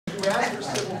rather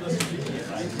civil disobedience?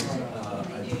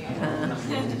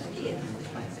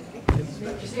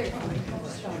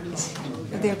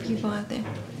 Are there people out there?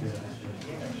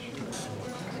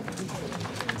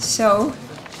 So,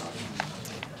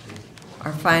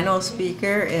 our final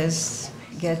speaker is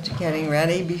getting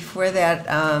ready. Before that,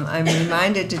 I'm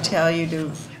reminded to tell you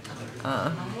to,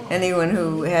 anyone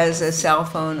who has a cell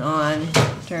phone on,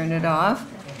 turn it off.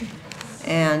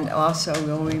 And also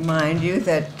we'll remind you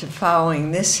that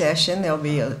following this session, there'll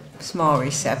be a small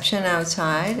reception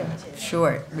outside, a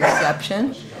short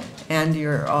reception, and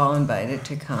you're all invited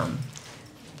to come.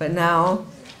 But now,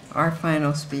 our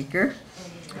final speaker,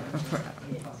 a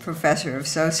professor of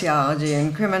sociology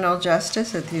and criminal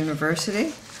justice at the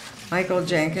university, Michael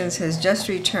Jenkins, has just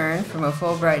returned from a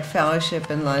Fulbright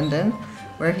fellowship in London,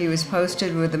 where he was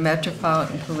posted with the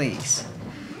Metropolitan Police.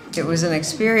 It was an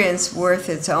experience worth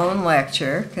its own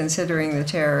lecture, considering the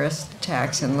terrorist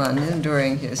attacks in London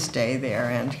during his stay there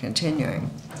and continuing.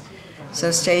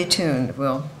 So stay tuned.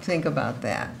 We'll think about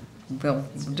that. We'll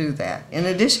do that. In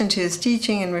addition to his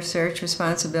teaching and research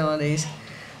responsibilities,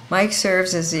 Mike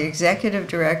serves as the executive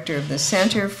director of the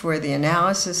Center for the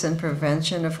Analysis and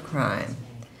Prevention of Crime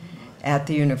at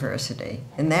the university.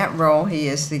 In that role, he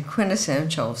is the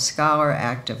quintessential scholar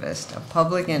activist, a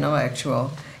public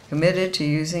intellectual committed to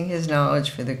using his knowledge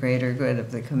for the greater good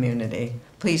of the community.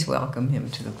 Please welcome him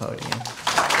to the podium.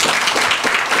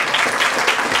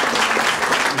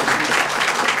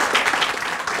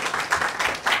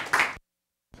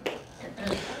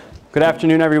 Good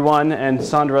afternoon, everyone. And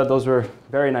Sandra, those were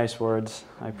very nice words.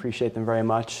 I appreciate them very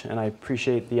much, and I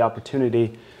appreciate the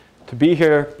opportunity to be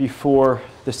here before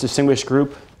this distinguished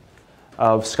group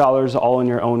of scholars, all in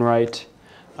your own right.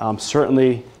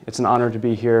 Certainly, it's an honor to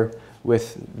be here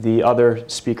with the other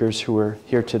speakers who are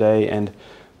here today and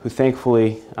who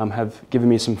thankfully have given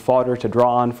me some fodder to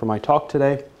draw on for my talk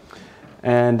today.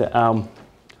 And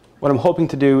what I'm hoping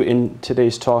to do in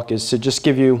today's talk is to just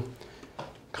give you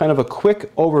kind of a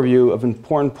quick overview of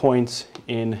important points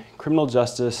in criminal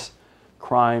justice,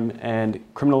 crime, and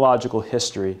criminological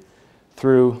history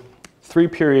through three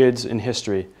periods in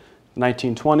history: the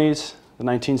 1920s, the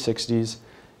 1960s,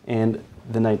 and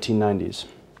the 1990s.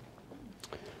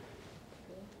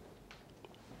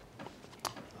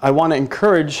 I want to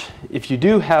encourage, if you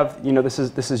do have, this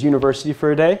is university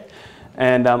for a day,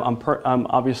 and I'm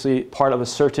obviously part of a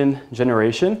certain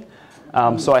generation.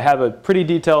 So I have a pretty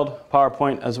detailed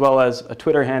PowerPoint as well as a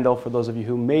Twitter handle for those of you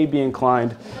who may be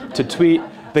inclined to tweet.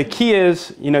 The key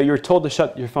is, you're told to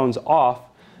shut your phones off.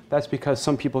 That's because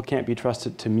some people can't be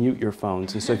trusted to mute your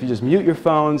phones. And so if you just mute your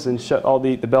phones and shut all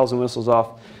the bells and whistles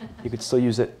off, you could still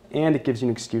use it, and it gives you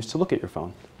an excuse to look at your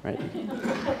phone, right?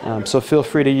 So feel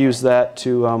free to use that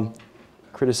to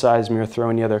criticize me or throw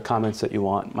any other comments that you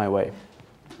want my way.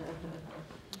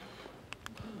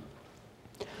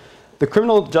 The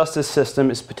criminal justice system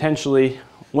is potentially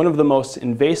one of the most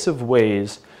invasive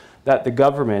ways that the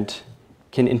government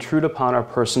can intrude upon our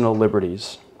personal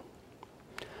liberties.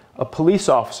 A police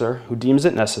officer who deems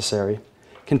it necessary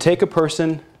can take a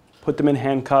person, put them in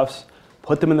handcuffs,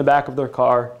 put them in the back of their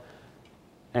car,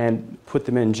 and put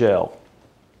them in jail.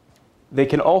 They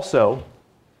can also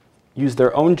use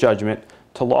their own judgment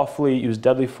to lawfully use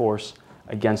deadly force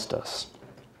against us.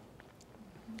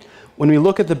 When we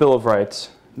look at the Bill of Rights,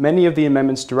 many of the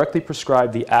amendments directly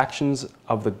prescribe the actions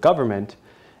of the government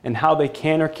and how they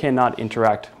can or cannot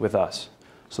interact with us.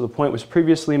 So the point was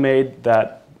previously made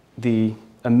that the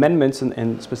amendments,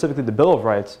 and specifically the Bill of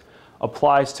Rights,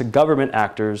 applies to government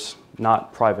actors,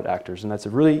 not private actors, and that's a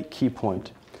really key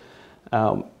point.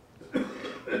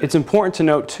 It's important to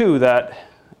note, too, that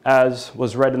as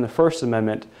was read in the First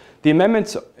Amendment, the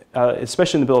amendments,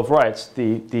 especially in the Bill of Rights,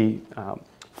 the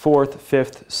 4th,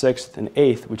 5th, 6th, and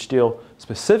 8th, which deal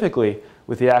specifically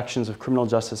with the actions of criminal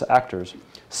justice actors,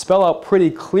 spell out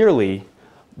pretty clearly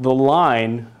the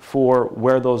line for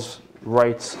where those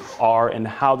rights are and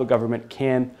how the government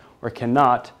can or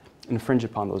cannot infringe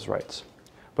upon those rights.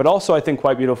 But also, I think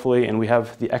quite beautifully, and we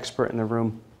have the expert in the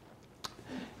room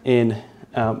in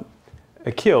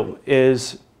Akil,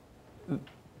 is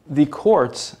the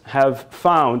courts have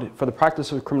found, for the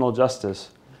practice of criminal justice,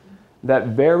 that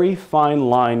very fine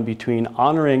line between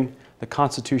honoring the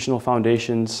constitutional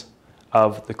foundations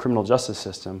of the criminal justice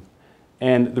system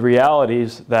and the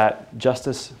realities that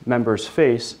justice members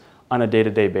face on a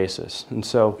day-to-day basis. And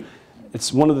so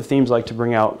it's one of the themes I like to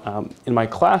bring out in my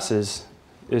classes,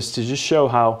 is to just show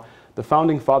how the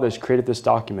Founding Fathers created this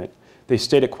document. They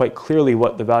stated quite clearly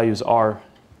what the values are,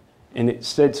 and it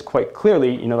states quite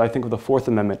clearly, I think of the Fourth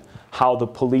Amendment, how the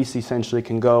police essentially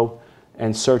can go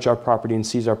and search our property and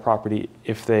seize our property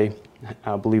if they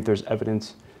believe there's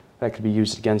evidence that could be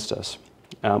used against us.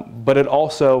 But it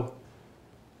also,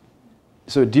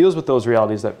 so it deals with those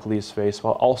realities that police face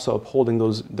while also upholding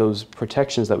those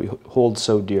protections that we hold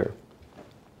so dear.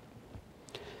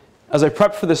 As I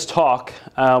prepped for this talk,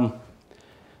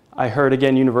 I heard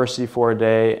again university for a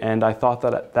day, and I thought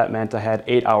that that meant I had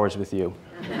 8 hours with you.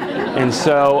 And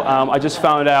so I just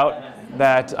found out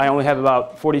that I only have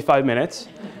about 45 minutes.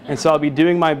 And so I'll be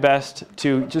doing my best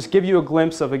to just give you a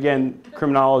glimpse of, again,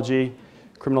 criminology,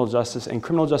 criminal justice, and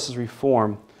criminal justice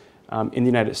reform in the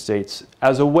United States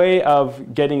as a way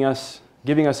of giving us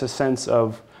a sense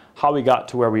of how we got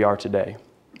to where we are today.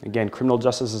 Again, criminal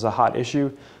justice is a hot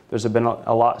issue. There's been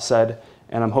a lot said,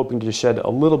 and I'm hoping to shed a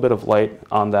little bit of light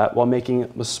on that while making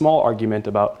a small argument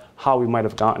about how we might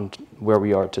have gotten to where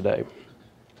we are today.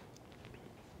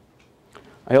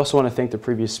 I also want to thank the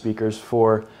previous speakers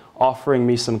for offering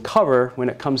me some cover when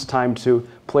it comes time to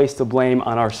place the blame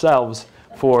on ourselves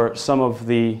for some of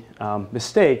the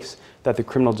mistakes that the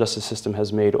criminal justice system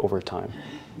has made over time.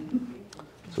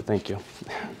 So thank you.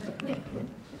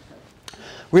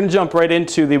 We're going to jump right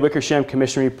into the Wickersham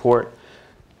Commission report,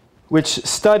 which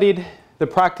studied the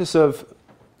practice of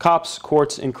cops,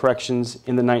 courts, and corrections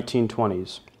in the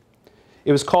 1920s.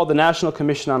 It was called the National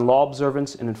Commission on Law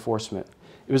Observance and Enforcement.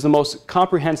 It was the most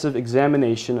comprehensive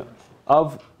examination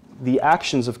of the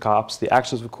actions of cops, the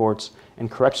actions of courts, and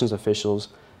corrections officials,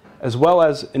 as well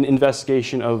as an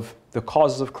investigation of the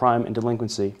causes of crime and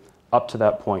delinquency up to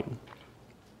that point.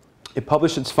 It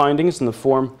published its findings in the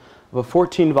form of a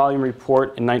 14-volume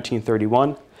report in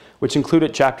 1931, which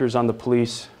included chapters on the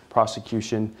police,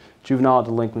 prosecution, juvenile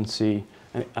delinquency,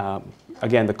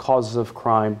 again, the causes of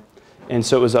crime. And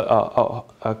so it was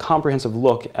a comprehensive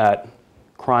look at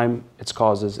crime, its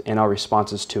causes, and our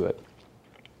responses to it.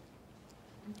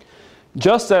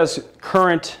 Just as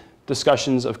current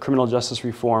discussions of criminal justice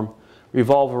reform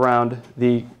revolve around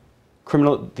the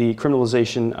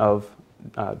criminalization of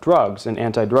drugs and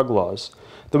anti-drug laws,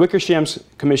 the Wickersham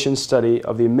Commission's study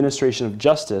of the administration of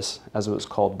justice, as it was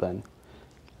called then,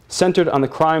 centered on the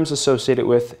crimes associated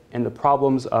with and the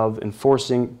problems of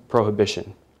enforcing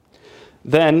prohibition.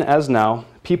 Then, as now,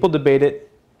 people debated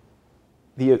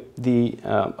the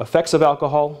effects of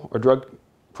alcohol or drug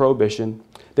prohibition.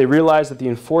 They realized that the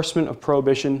enforcement of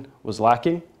prohibition was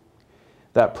lacking,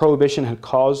 that prohibition had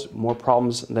caused more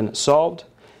problems than it solved,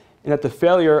 and that the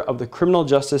failure of the criminal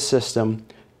justice system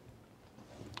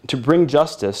to bring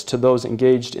justice to those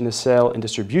engaged in the sale and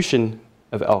distribution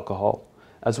of alcohol,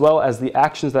 as well as the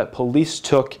actions that police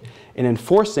took in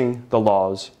enforcing the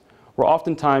laws, were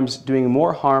oftentimes doing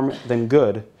more harm than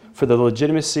good for the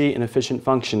legitimacy and efficient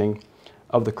functioning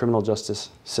of the criminal justice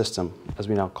system, as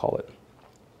we now call it.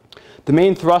 The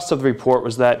main thrust of the report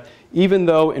was that even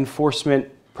though enforcement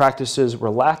practices were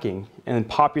lacking and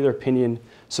popular opinion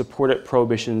supported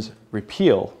prohibition's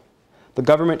repeal, the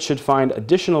government should find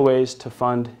additional ways to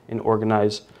fund and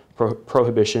organize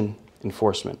prohibition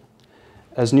enforcement.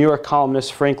 As New York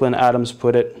columnist Franklin Adams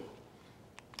put it,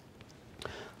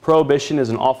 prohibition is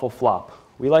an awful flop.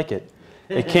 We like it.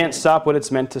 It can't stop what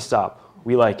it's meant to stop.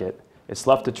 We like it. It's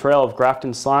left a trail of graft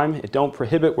and slime. It don't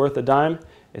prohibit worth a dime.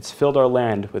 It's filled our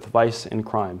land with vice and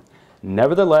crime.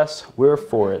 Nevertheless, we're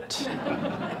for it.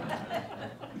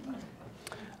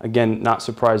 Again, not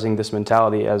surprising, this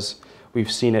mentality, as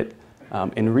we've seen it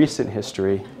in recent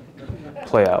history,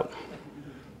 play out.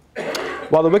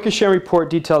 While the Wickersham report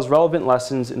details relevant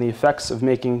lessons in the effects of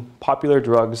making popular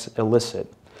drugs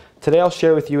illicit, today I'll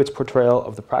share with you its portrayal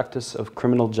of the practice of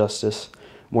criminal justice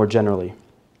more generally.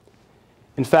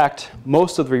 In fact,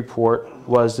 most of the report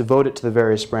was devoted to the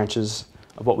various branches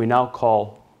of what we now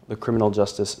call the criminal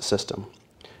justice system.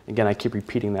 Again, I keep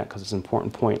repeating that because it's an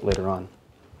important point later on.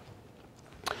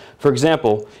 For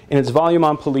example, in its volume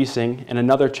on policing and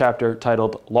another chapter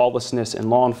titled Lawlessness in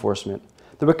Law Enforcement,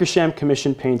 the Wickersham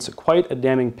Commission paints quite a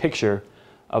damning picture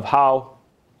of how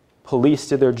police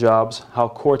did their jobs, how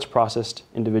courts processed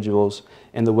individuals,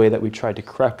 and the way that we tried to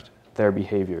correct their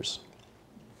behaviors.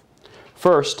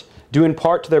 First, due in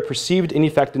part to their perceived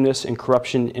ineffectiveness and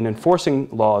corruption in enforcing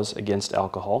laws against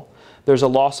alcohol, there's a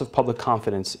loss of public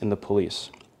confidence in the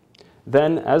police.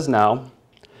 Then, as now,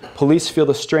 police feel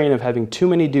the strain of having too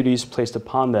many duties placed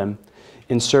upon them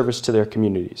in service to their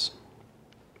communities.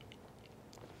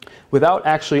 Without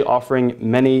actually offering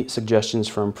many suggestions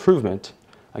for improvement,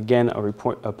 again, a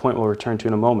point we'll return to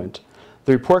in a moment,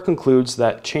 the report concludes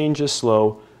that change is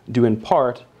slow due in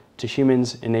part to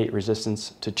humans' innate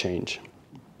resistance to change.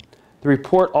 The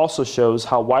report also shows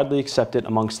how widely accepted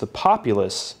amongst the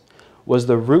populace was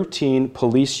the routine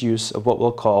police use of what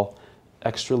we'll call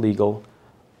extra-legal,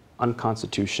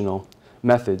 unconstitutional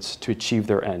methods to achieve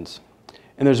their ends.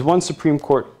 And there's one Supreme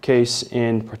Court case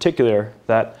in particular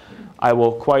that I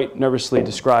will quite nervously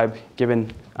describe,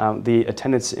 given the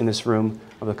attendance in this room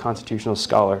of the constitutional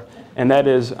scholar, and that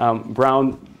is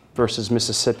Brown versus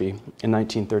Mississippi in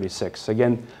 1936.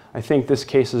 Again, I think this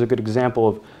case is a good example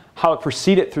of how it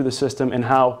proceeded through the system and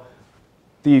how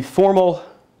the formal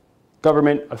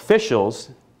government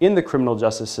officials in the criminal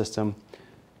justice system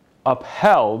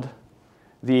upheld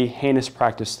the heinous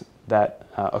practice that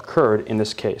occurred in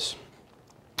this case.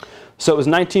 So it was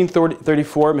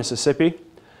 1934, Mississippi.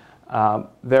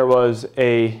 There was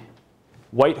a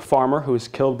white farmer who was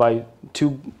killed by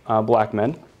two black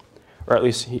men, or at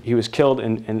least he was killed,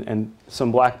 and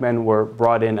some black men were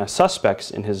brought in as suspects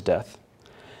in his death.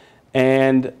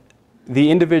 And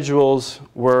the individuals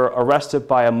were arrested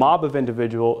by a mob of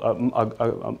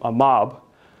a mob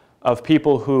of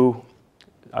people who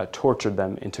tortured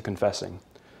them into confessing.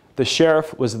 The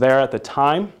sheriff was there at the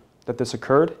time that this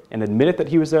occurred and admitted that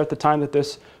he was there at the time that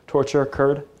this torture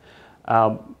occurred.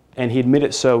 And he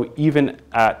admitted so even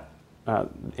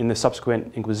in the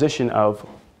subsequent inquisition of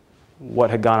what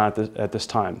had gone on at this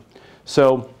time.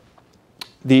 So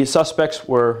the suspects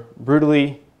were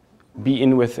brutally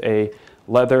beaten with a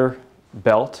leather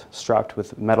belt strapped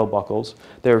with metal buckles.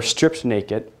 They were stripped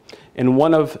naked, and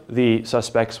one of the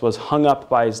suspects was hung up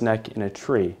by his neck in a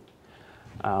tree.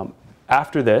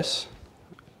 After this,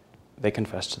 they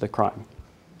confessed to the crime.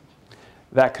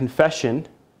 That confession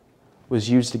was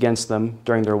used against them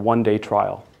during their one-day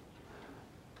trial.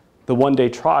 The one-day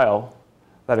trial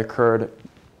that occurred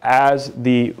as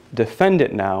the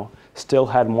defendant now still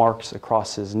had marks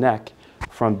across his neck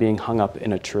from being hung up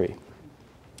in a tree.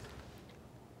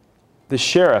 The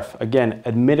sheriff, again,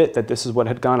 admitted that this is what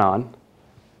had gone on.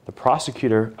 The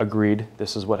prosecutor agreed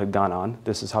this is what had gone on.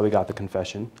 This is how we got the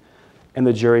confession. And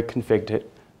the jury convicted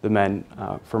the men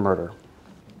for murder.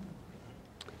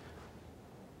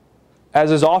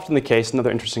 As is often the case, another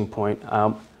interesting point,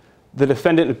 the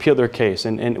defendant appealed their case.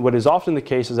 And what is often the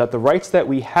case is that the rights that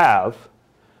we have,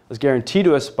 as guaranteed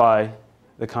to us by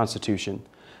the Constitution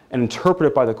and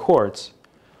interpreted by the courts,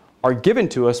 are given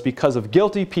to us because of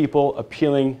guilty people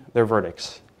appealing their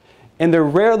verdicts. And they're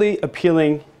rarely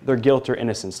appealing their guilt or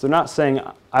innocence. They're not saying,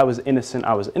 I was innocent,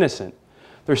 I was innocent.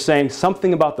 They're saying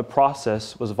something about the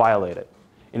process was violated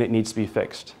and it needs to be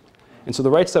fixed. And so the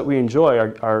rights that we enjoy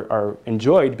are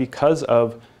enjoyed because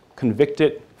of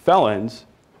convicted felons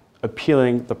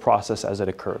appealing the process as it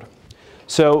occurred.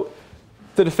 So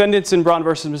the defendants in Brown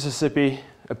versus Mississippi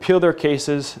appealed their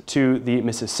cases to the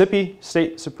Mississippi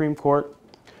State Supreme Court,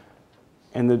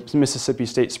 and the Mississippi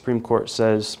State Supreme Court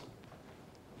says,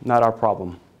 not our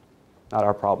problem, not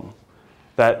our problem.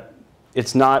 That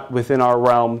it's not within our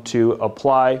realm to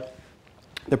apply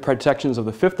the protections of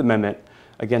the Fifth Amendment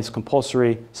against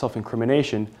compulsory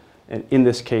self-incrimination, and in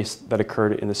this case that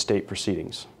occurred in the state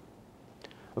proceedings.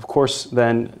 Of course,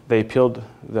 then they appealed,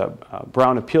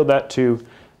 Brown appealed that to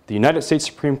the United States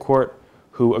Supreme Court,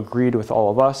 who agreed with all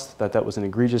of us that that was an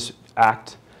egregious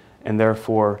act and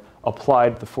therefore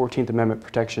applied the 14th Amendment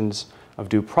protections of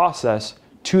due process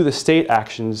to the state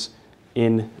actions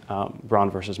in Brown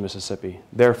versus Mississippi,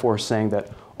 therefore saying that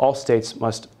all states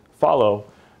must follow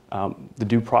the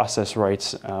due process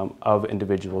rights of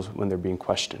individuals when they're being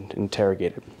questioned,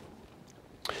 interrogated.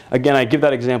 Again, I give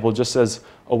that example just as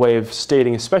a way of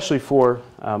stating, especially for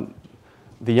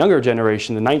the younger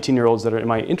generation, the 19-year-olds that are in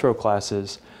my intro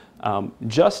classes,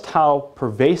 just how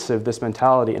pervasive this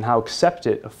mentality and how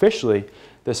accepted officially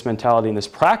this mentality and this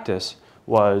practice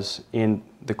was in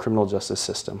the criminal justice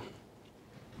system.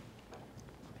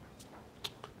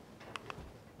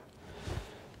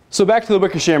 So back to the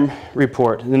Wickersham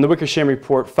report. And the Wickersham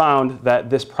report found that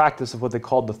this practice of what they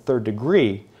called the third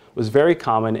degree was very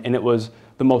common, and it was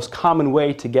the most common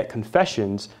way to get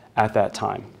confessions at that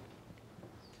time.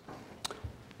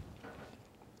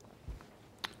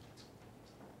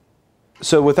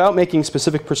 So without making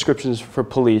specific prescriptions for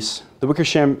police, the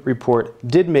Wickersham report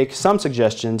did make some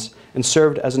suggestions and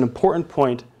served as an important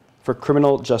point for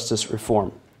criminal justice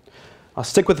reform. I'll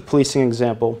stick with the policing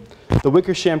example. The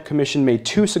Wickersham Commission made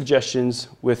two suggestions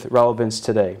with relevance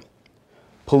today.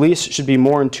 Police should be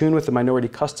more in tune with the minority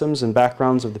customs and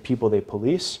backgrounds of the people they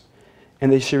police,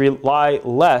 and they should rely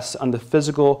less on the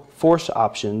physical force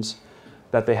options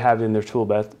that they have in their tool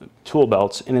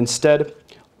belts, and instead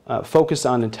focus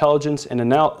on intelligence and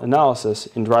analysis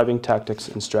in driving tactics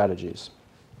and strategies.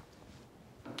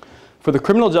 For the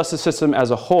criminal justice system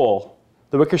as a whole,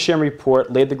 the Wickersham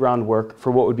report laid the groundwork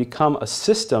for what would become a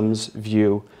systems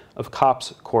view of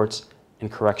cops, courts,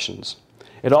 and corrections.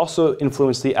 It also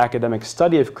influenced the academic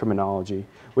study of criminology,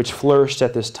 which flourished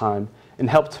at this time, and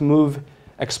helped to move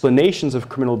explanations of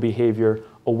criminal behavior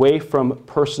away from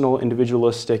personal,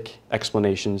 individualistic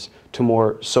explanations to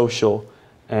more social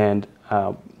and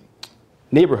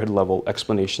neighborhood-level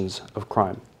explanations of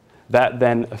crime. That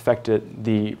then affected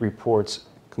the report's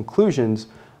conclusions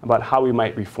about how we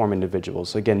might reform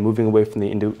individuals. Again, moving away from the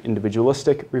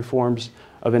individualistic reforms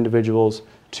of individuals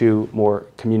to more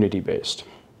community-based.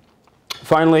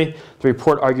 Finally, the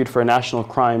report argued for a national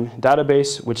crime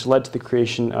database, which led to the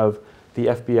creation of the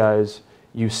FBI's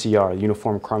UCR,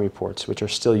 Uniform Crime Reports, which are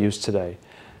still used today.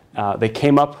 They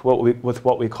came up with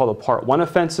what we call the Part 1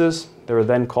 offenses. They were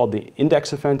then called the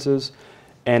index offenses.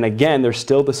 And again, they're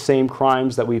still the same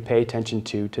crimes that we pay attention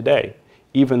to today,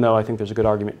 even though I think there's a good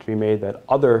argument to be made that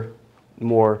other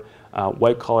more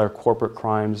white-collar corporate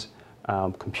crimes,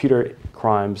 computer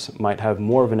crimes might have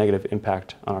more of a negative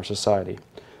impact on our society.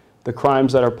 The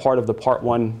crimes that are part of the Part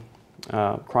 1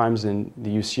 crimes in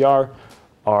the UCR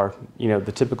are,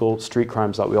 the typical street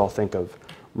crimes that we all think of: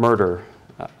 murder,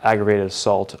 aggravated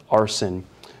assault, arson,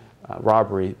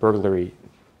 robbery, burglary,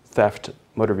 theft,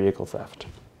 motor vehicle theft.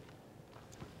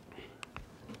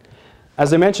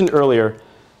 As I mentioned earlier,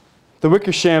 the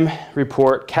Wickersham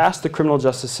report cast the criminal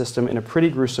justice system in a pretty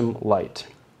gruesome light.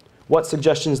 What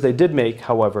suggestions they did make,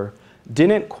 however,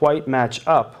 didn't quite match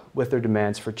up with their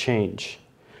demands for change,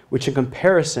 which in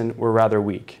comparison were rather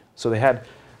weak. So they had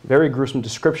very gruesome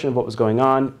description of what was going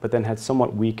on, but then had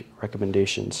somewhat weak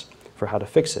recommendations for how to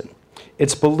fix it.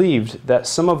 It's believed that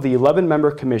some of the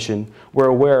 11-member commission were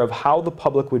aware of how the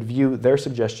public would view their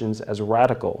suggestions as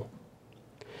radical.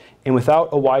 And without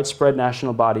a widespread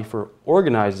national body for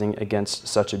organizing against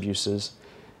such abuses,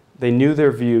 they knew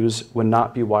their views would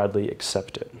not be widely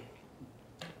accepted.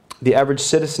 The average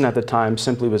citizen at the time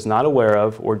simply was not aware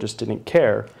of, or just didn't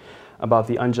care about,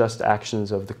 the unjust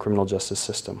actions of the criminal justice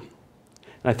system.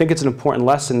 And I think it's an important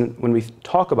lesson when we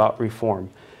talk about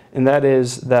reform, and that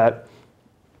is that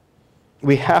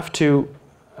we have to,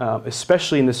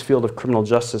 especially in this field of criminal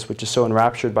justice, which is so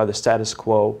enraptured by the status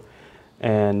quo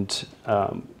and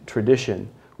tradition,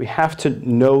 we have to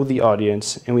know the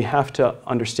audience, and we have to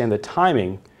understand the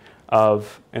timing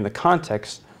of and the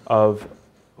context of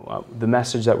the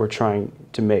message that we're trying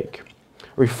to make.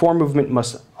 A reform movement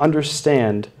must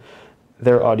understand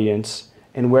their audience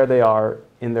and where they are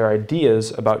in their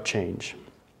ideas about change.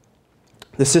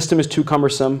 The system is too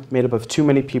cumbersome, made up of too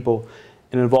many people,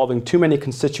 and involving too many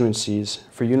constituencies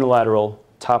for unilateral,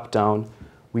 top-down,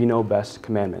 we know best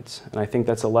commandments. And I think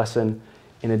that's a lesson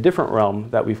in a different realm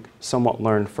that we've somewhat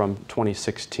learned from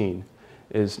 2016,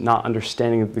 is not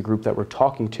understanding the group that we're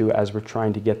talking to as we're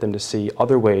trying to get them to see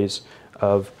other ways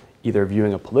of either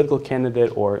viewing a political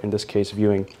candidate or, in this case,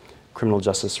 viewing criminal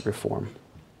justice reform.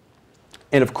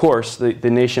 And of course, the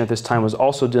nation at this time was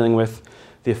also dealing with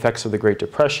the effects of the Great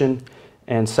Depression,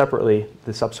 and separately,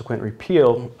 the subsequent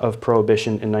repeal of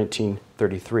Prohibition in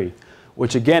 1933,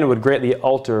 which again would greatly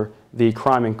alter the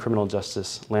crime and criminal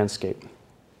justice landscape.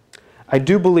 I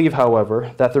do believe,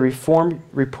 however, that the reform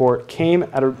report came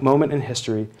at a moment in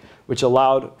history which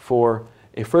allowed for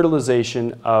a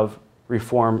fertilization of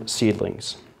reform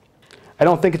seedlings. I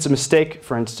don't think it's a mistake,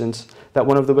 for instance, that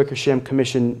one of the Wickersham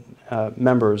Commission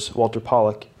members, Walter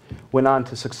Pollock, went on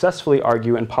to successfully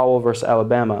argue in Powell v.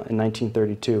 Alabama in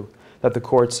 1932 that the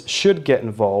courts should get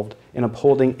involved in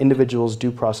upholding individuals'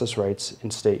 due process rights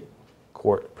in state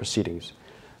court proceedings.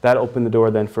 That opened the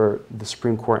door then for the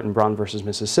Supreme Court in Brown v.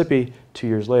 Mississippi 2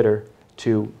 years later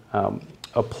to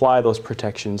apply those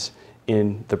protections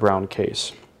in the Brown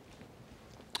case.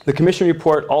 The Commission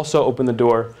report also opened the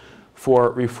door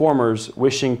for reformers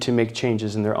wishing to make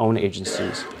changes in their own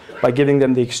agencies by giving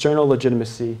them the external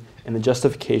legitimacy and the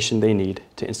justification they need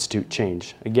to institute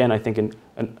change. Again, I think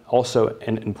also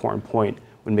an important point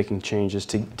when making change is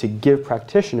to give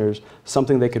practitioners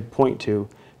something they could point to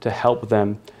help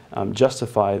them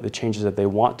justify the changes that they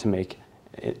want to make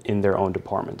in their own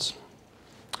departments.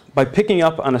 By picking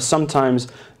up on a sometimes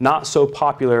not so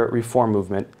popular reform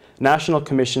movement, national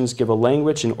commissions give a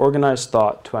language and organized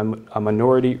thought to a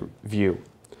minority view.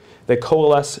 They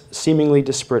coalesce seemingly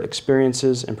disparate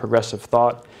experiences and progressive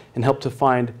thought and help to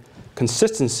find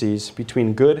consistencies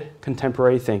between good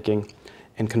contemporary thinking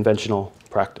and conventional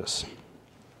practice.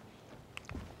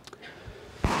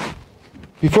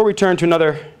 Before we turn to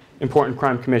another important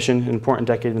crime commission, an important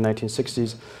decade in the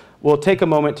 1960s, we'll take a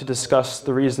moment to discuss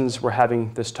the reasons we're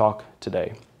having this talk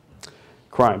today.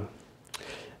 Crime.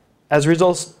 As a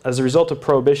result of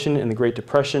Prohibition and the Great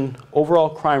Depression, overall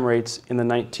crime rates in the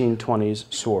 1920s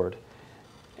soared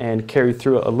and carried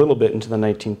through a little bit into the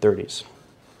 1930s.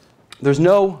 There's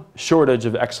no shortage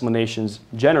of explanations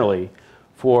generally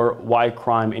for why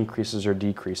crime increases or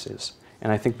decreases,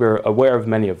 and I think we're aware of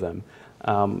many of them.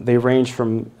 They range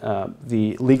from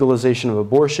the legalization of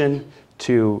abortion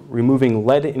to removing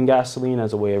lead in gasoline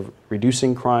as a way of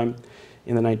reducing crime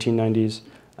in the 1990s,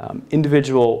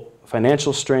 individual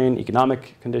financial strain,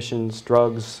 economic conditions,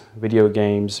 drugs, video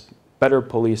games, better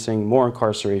policing, more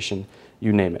incarceration,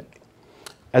 you name it.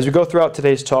 As we go throughout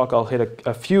today's talk, I'll hit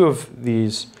a few of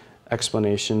these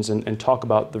explanations and talk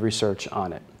about the research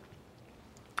on it.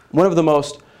 One of the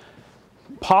most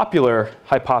popular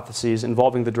hypotheses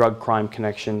involving the drug-crime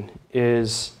connection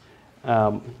is,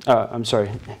 one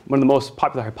of the most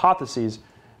popular hypotheses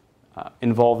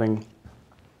involving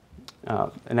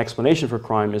an explanation for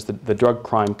crime is the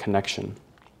drug-crime connection.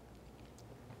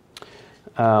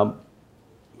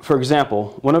 For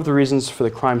example, one of the reasons for the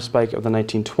crime spike of the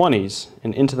 1920s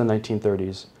and into the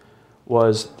 1930s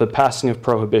was the passing of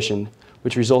prohibition,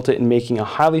 which resulted in making a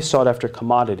highly sought-after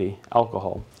commodity,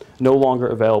 alcohol, no longer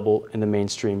available in the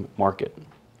mainstream market.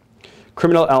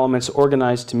 Criminal elements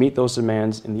organized to meet those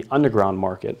demands in the underground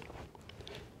market.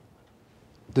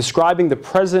 Describing the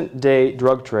present-day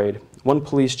drug trade, one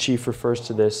police chief refers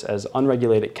to this as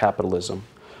unregulated capitalism,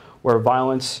 where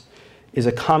violence is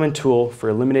a common tool for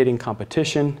eliminating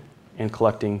competition and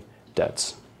collecting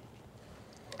debts.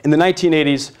 In the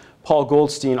 1980s, Paul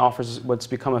Goldstein offers what's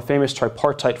become a famous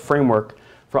tripartite framework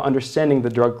for understanding the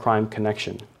drug-crime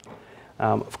connection.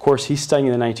 Of course, he's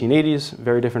studying in the 1980s,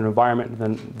 very different environment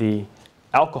than the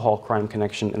alcohol crime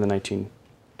connection in the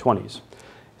 1920s.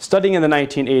 Studying in the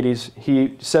 1980s,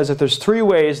 he says that there's three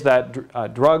ways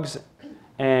that drugs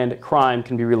and crime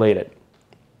can be related.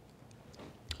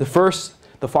 The first,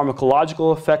 the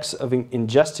pharmacological effects of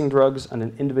ingesting drugs on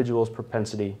an individual's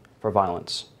propensity for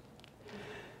violence.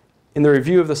 In the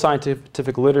review of the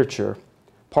scientific literature,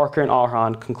 Parker and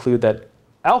Arhan conclude that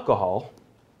alcohol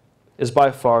is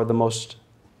by far the most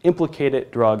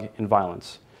implicated drug in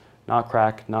violence. Not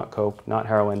crack, not coke, not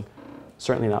heroin,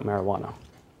 certainly not marijuana.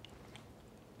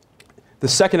 The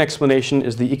second explanation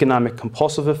is the economic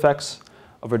compulsive effects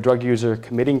of a drug user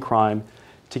committing crime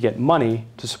to get money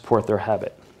to support their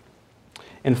habit.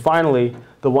 And finally,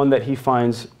 the one that he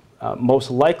finds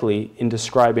most likely in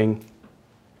describing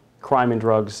crime and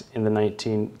drugs in the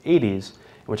 1980s,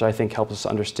 which I think helps us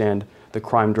understand the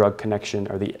crime-drug connection,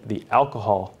 or the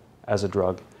alcohol as a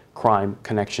drug crime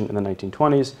connection in the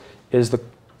 1920s, is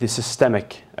the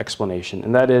systemic explanation.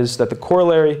 And that is that the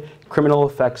corollary criminal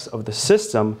effects of the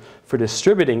system for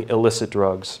distributing illicit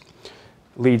drugs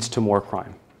leads to more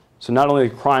crime. So not only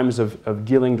the crimes of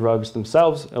dealing drugs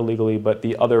themselves illegally, but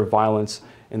the other violence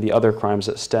and the other crimes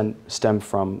that stem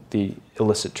from the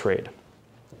illicit trade.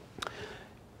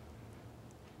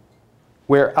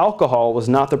 Where alcohol was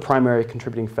not the primary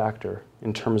contributing factor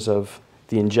in terms of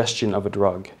the ingestion of a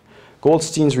drug,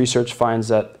 Goldstein's research finds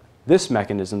that this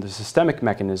mechanism, the systemic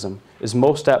mechanism, is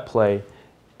most at play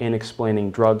in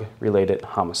explaining drug-related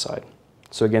homicide.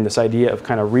 So again, this idea of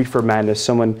kind of reefer madness,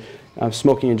 someone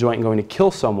smoking a joint and going to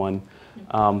kill someone,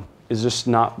 is just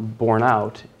not borne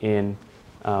out in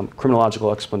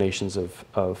criminological explanations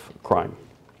of crime.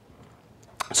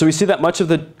 So we see that much of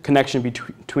the connection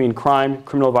between crime,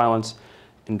 criminal violence,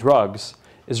 and drugs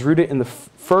is rooted in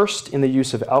first in the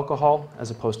use of alcohol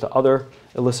as opposed to other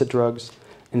illicit drugs,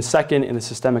 and second in the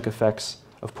systemic effects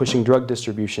of pushing drug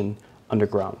distribution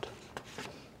underground.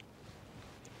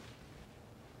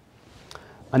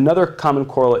 Another common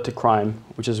correlate to crime,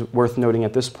 which is worth noting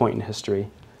at this point in history,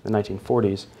 the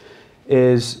 1940s,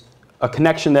 is a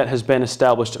connection that has been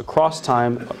established across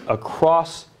time,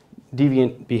 across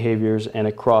deviant behaviors, and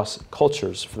across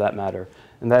cultures, for that matter,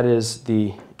 and that is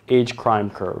the age crime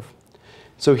curve.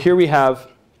 So here we have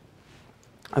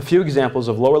a few examples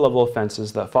of lower-level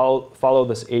offenses that follow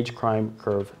this age crime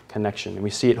curve connection. And we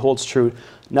see it holds true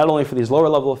not only for these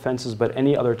lower-level offenses, but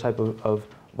any other type of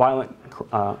violent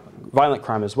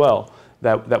crime as well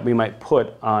that we might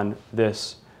put on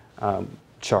this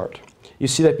chart. You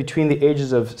see that between the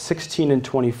ages of 16 and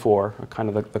 24, are kind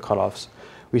of the cutoffs,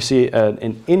 we see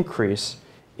an increase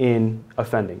in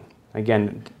offending.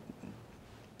 Again,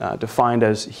 defined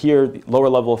as here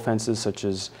lower-level offenses such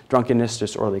as drunkenness,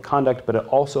 disorderly conduct, but it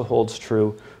also holds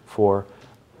true for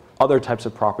other types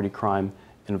of property crime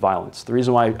and violence. The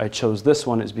reason why I chose this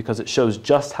one is because it shows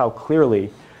just how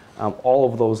clearly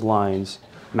all of those lines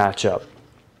match up.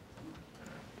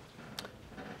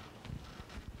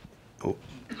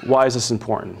 Why is this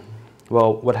important?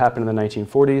 Well, what happened in the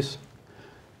 1940s?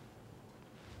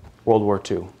 World War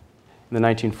II. In the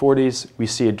 1940s, we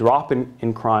see a drop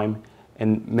in crime,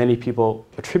 and many people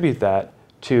attribute that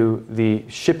to the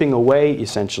shipping away,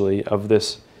 essentially, of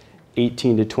this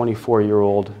 18 to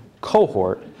 24-year-old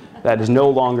cohort that is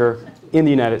no longer in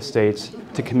the United States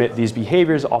to commit these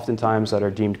behaviors, oftentimes that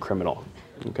are deemed criminal.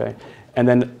 Okay? And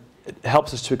then it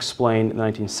helps us to explain in the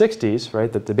 1960s,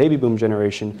 right, that the baby boom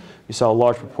generation, we saw a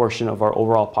large proportion of our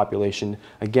overall population,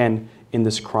 again, in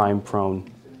this crime-prone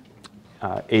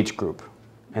age group.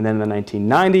 And then in the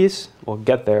 1990s, we'll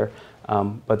get there,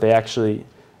 but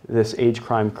this age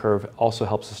crime curve also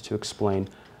helps us to explain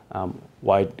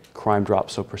why crime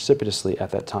dropped so precipitously at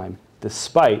that time,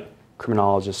 despite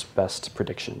criminologists' best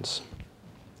predictions.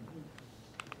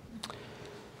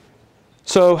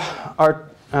 So our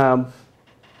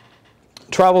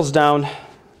travels down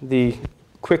the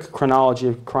quick chronology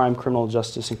of crime, criminal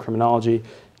justice, and criminology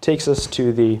takes us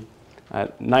to the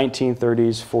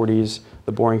 1930s, 40s,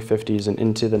 the boring 50s, and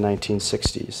into the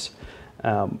 1960s.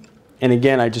 And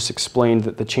again, I just explained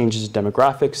that the changes in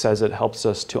demographics as it helps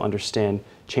us to understand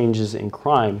changes in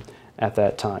crime at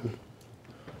that time.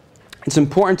 It's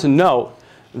important to note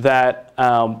that,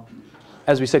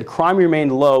 as we said, crime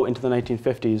remained low into the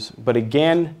 1950s, but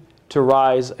began to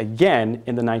rise again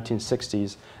in the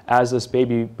 1960s as this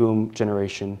baby boom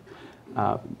generation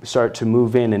started to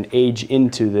move in and age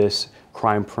into this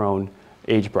crime-prone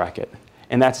age bracket.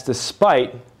 And that's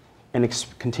despite an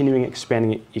continuing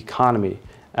expanding economy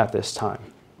at this time.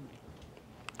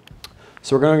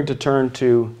 So we're going to turn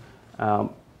to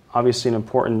obviously an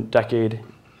important decade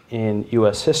in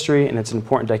US history, and it's an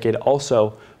important decade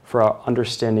also for our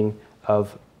understanding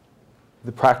of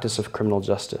the practice of criminal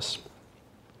justice.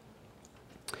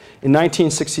 In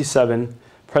 1967,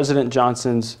 President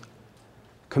Johnson's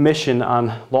Commission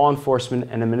on Law Enforcement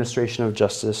and Administration of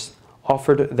Justice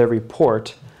offered their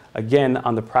report, again,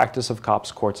 on the practice of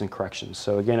cops, courts, and corrections.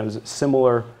 So again, it was a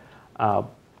similar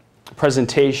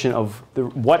presentation of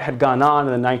what had gone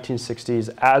on in the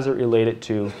 1960s as it related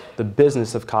to the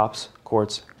business of cops,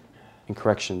 courts, and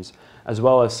corrections, as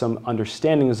well as some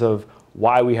understandings of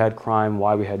why we had crime,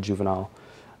 why we had juvenile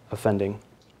offending.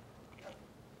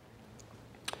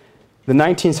 The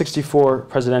 1964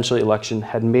 presidential election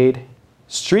had made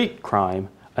street crime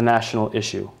a national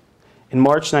issue. In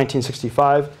March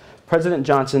 1965, President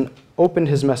Johnson opened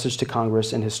his message to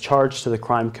Congress in his charge to the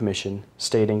Crime Commission,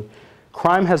 stating,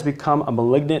 "Crime has become a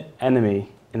malignant enemy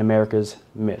in America's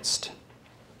midst."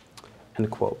 End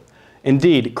quote.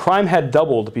 Indeed, crime had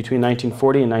doubled between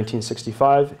 1940 and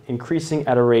 1965, increasing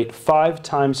at a rate 5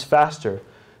 times faster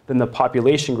than the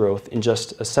population growth in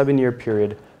just a 7-year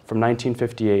period from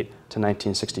 1958 to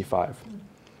 1965.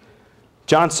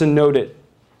 Johnson noted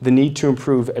the need to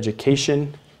improve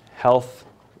education, health,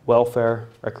 welfare,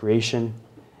 recreation,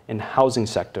 and housing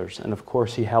sectors. And of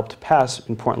course, he helped pass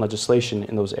important legislation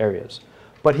in those areas.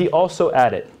 But he also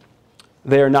added,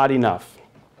 they are not enough.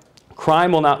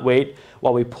 Crime will not wait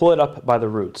while we pull it up by the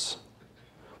roots.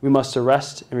 We must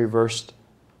arrest and reverse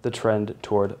the trend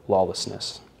toward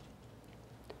lawlessness.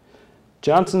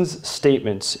 Johnson's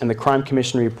statements in the Crime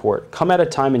Commission report come at a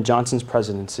time in Johnson's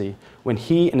presidency when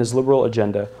he and his liberal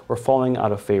agenda were falling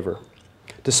out of favor.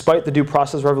 Despite the due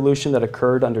process revolution that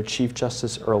occurred under Chief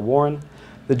Justice Earl Warren,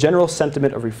 the general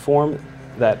sentiment of reform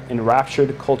that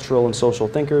enraptured cultural and social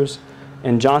thinkers,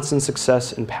 and Johnson's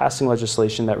success in passing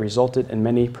legislation that resulted in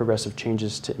many progressive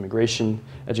changes to immigration,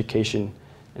 education,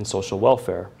 and social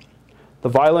welfare. The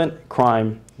violent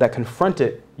crime that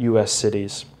confronted U.S.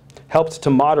 cities helped to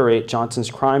moderate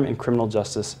Johnson's crime and criminal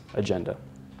justice agenda.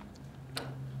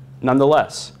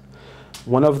 Nonetheless,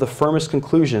 one of the firmest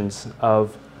conclusions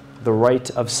of the Right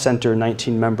of Center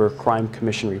 19-member Crime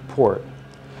Commission report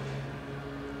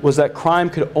was that crime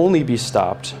could only be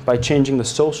stopped by changing the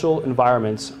social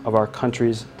environments of our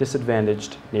country's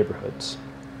disadvantaged neighborhoods.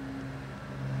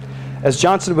 As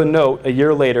Johnson would note a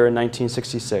year later in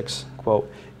 1966, quote,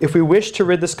 "If we wish to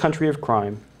rid this country of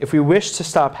crime, if we wish to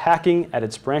stop hacking at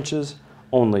its branches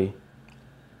only,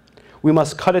 we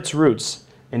must cut its roots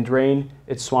and drain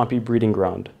its swampy breeding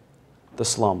ground, the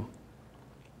slum."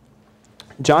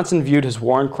 Johnson viewed his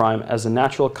war on crime as a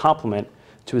natural complement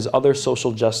to his other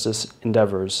social justice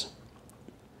endeavors.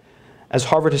 As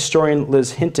Harvard historian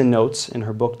Liz Hinton notes in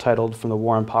her book titled From the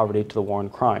War on Poverty to the War on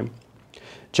Crime,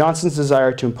 Johnson's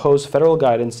desire to impose federal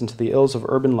guidance into the ills of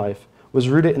urban life was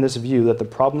rooted in this view that the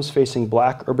problems facing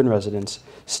black urban residents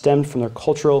stemmed from their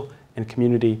cultural and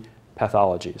community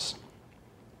pathologies.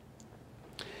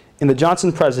 In the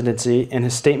Johnson presidency and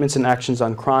his statements and actions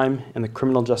on crime and the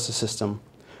criminal justice system,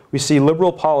 we see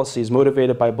liberal policies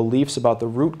motivated by beliefs about the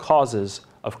root causes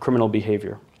of criminal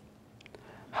behavior.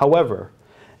 However,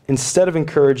 instead of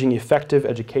encouraging effective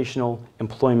educational,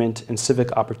 employment, and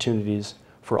civic opportunities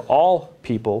for all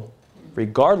people,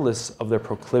 regardless of their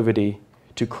proclivity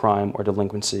to crime or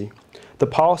delinquency, the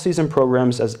policies and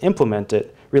programs as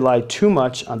implemented rely too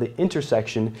much on the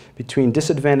intersection between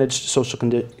disadvantaged social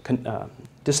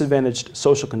disadvantaged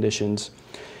social conditions,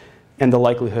 and the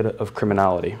likelihood of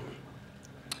criminality.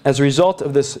 As a result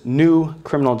of this new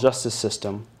criminal justice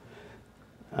system,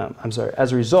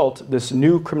 this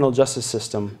new criminal justice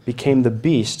system became the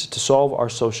beast to solve our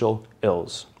social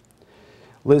ills.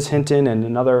 Liz Hinton and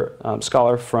another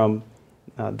scholar from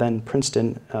then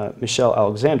Princeton, Michelle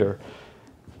Alexander,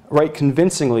 write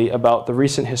convincingly about the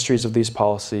recent histories of these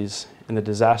policies and the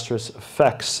disastrous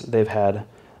effects they've had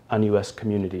on U.S.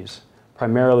 communities,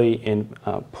 primarily in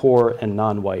poor and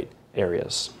non-white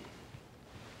areas.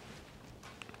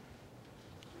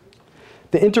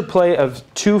 The interplay of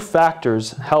two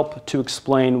factors help to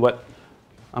explain what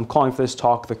I'm calling for this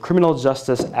talk the criminal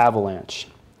justice avalanche.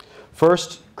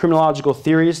 First, criminological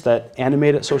theories that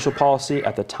animated social policy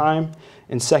at the time,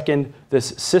 and second,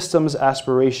 this system's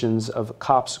aspirations of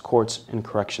cops, courts, and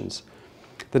corrections.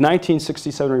 The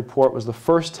 1967 report was the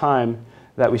first time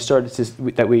that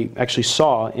we actually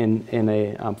saw in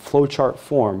a flowchart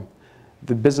form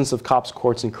the business of cops,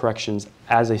 courts, and corrections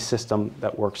as a system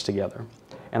that works together.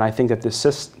 And I think that this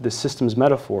system's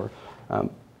metaphor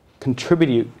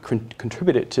contributed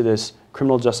to this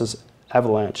criminal justice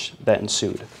avalanche that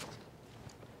ensued.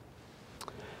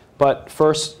 But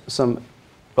first, some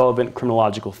relevant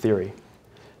criminological theory.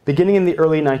 Beginning in the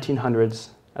early 1900s,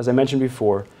 as I mentioned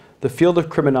before, the field of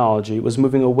criminology was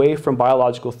moving away from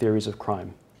biological theories of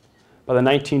crime. By the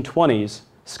 1920s,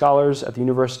 scholars at the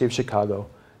University of Chicago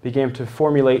began to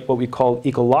formulate what we call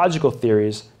ecological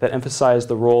theories that emphasize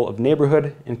the role of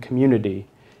neighborhood and community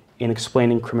in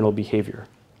explaining criminal behavior.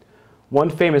 One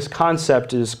famous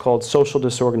concept is called social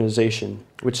disorganization,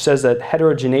 which says that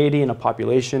heterogeneity in a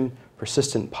population,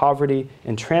 persistent poverty,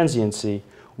 and transiency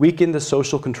weaken the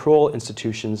social control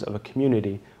institutions of a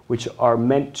community, which are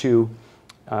meant to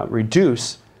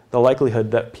reduce the likelihood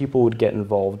that people would get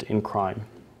involved in crime.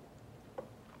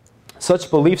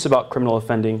 Such beliefs about criminal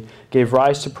offending gave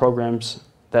rise to programs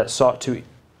that sought to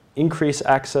increase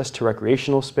access to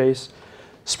recreational space,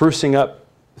 sprucing up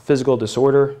physical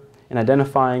disorder, and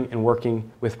identifying and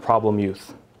working with problem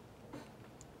youth.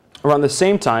 Around the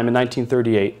same time, in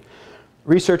 1938,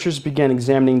 researchers began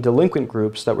examining delinquent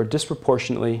groups that were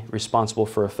disproportionately responsible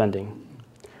for offending.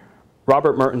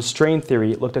 Robert Merton's strain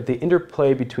theory looked at the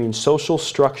interplay between social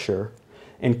structure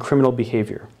and criminal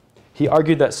behavior. He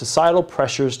argued that societal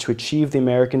pressures to achieve the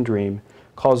American dream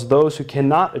cause those who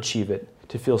cannot achieve it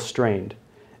to feel strained,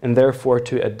 and therefore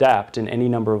to adapt in any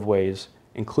number of ways,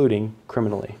 including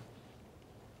criminally.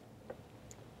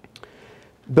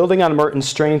 Building on Merton's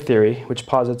strain theory, which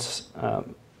posits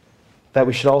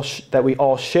that we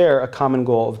all share a common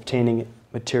goal of obtaining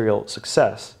material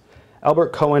success,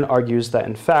 Albert Cohen argues that,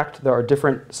 in fact, there are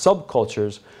different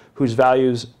subcultures whose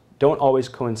values don't always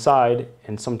coincide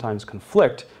and sometimes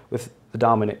conflict with the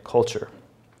dominant culture.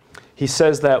 He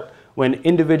says that when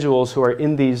individuals who are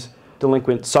in these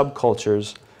delinquent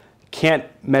subcultures can't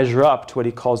measure up to what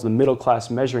he calls the middle class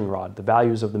measuring rod, the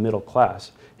values of the middle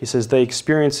class, he says they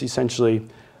experience essentially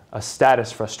a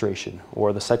status frustration,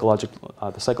 or the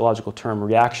psychological term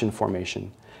reaction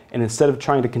formation. And instead of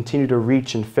trying to continue to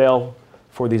reach and fail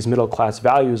for these middle class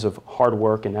values of hard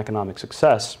work and economic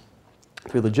success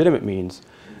through legitimate means,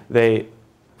 they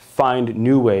find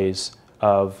new ways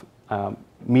of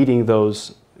meeting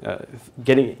those,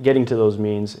 getting to those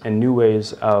means, and new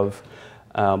ways of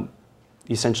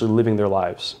essentially living their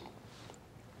lives.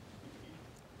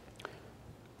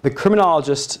 The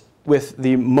criminologist with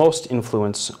the most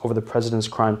influence over the President's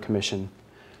Crime Commission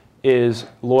is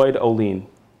Lloyd O'Lean,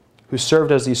 who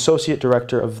served as the Associate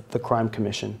Director of the Crime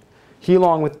Commission. He,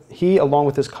 along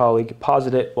with his colleague,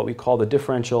 posited what we call the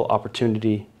differential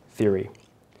opportunity theory.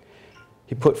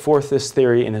 He put forth this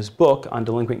theory in his book on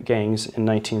delinquent gangs in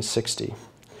 1960.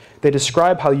 They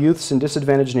describe how youths in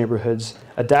disadvantaged neighborhoods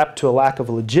adapt to a lack of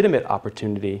legitimate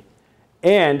opportunity,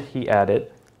 and, he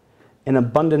added, an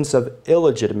abundance of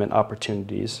illegitimate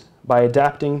opportunities by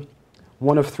adapting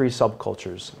one of three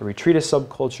subcultures: a retreatist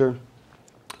subculture,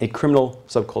 a criminal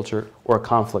subculture, or a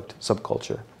conflict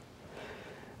subculture.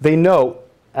 They note,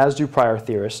 as do prior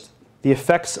theorists, the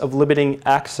effects of limiting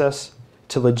access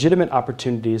to legitimate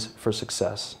opportunities for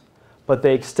success. But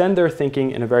they extend their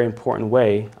thinking in a very important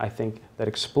way, I think, that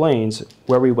explains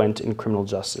where we went in criminal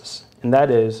justice. And that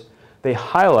is, they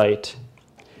highlight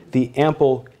the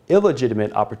ample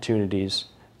illegitimate opportunities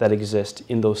that exist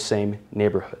in those same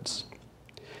neighborhoods.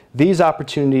 These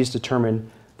opportunities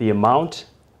determine the amount,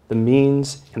 the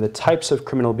means, and the types of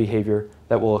criminal behavior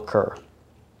that will occur.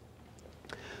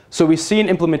 So we see an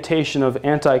implementation of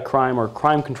anti-crime or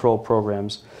crime control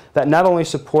programs that not only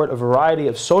support a variety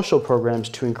of social programs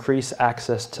to increase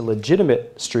access to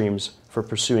legitimate streams for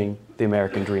pursuing the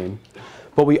American dream,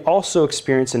 but we also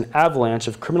experience an avalanche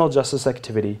of criminal justice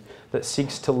activity that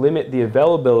seeks to limit the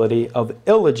availability of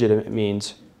illegitimate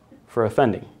means for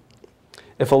offending.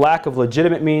 If a lack of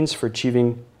legitimate means for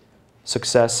achieving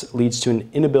success leads to an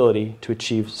inability to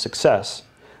achieve success,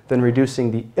 then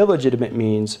reducing the illegitimate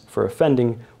means for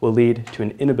offending will lead to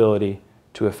an inability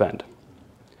to offend.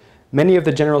 Many of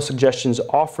the general suggestions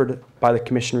offered by the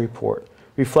Commission report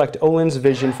reflect Olin's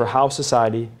vision for how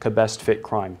society could best fight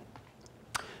crime.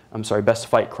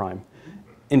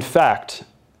 In fact,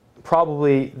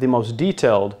 probably the most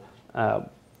detailed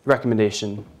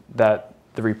recommendation that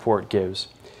the report gives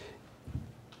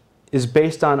is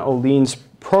based on Olin's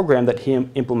program that he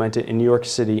implemented in New York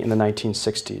City in the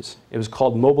 1960s. It was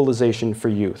called Mobilization for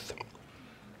Youth.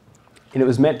 And it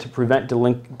was meant to prevent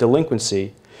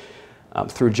delinquency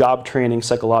through job training,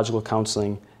 psychological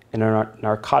counseling, and a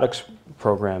narcotics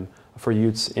program for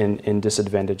youths in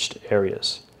disadvantaged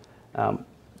areas.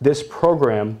 This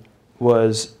program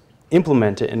was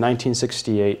implemented in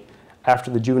 1968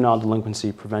 after the Juvenile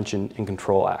Delinquency Prevention and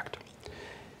Control Act.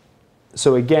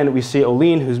 So again, we see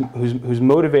Olin, who's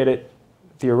motivated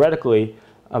theoretically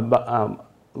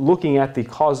looking at the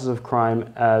causes of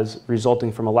crime as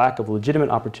resulting from a lack of legitimate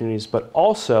opportunities, but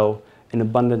also an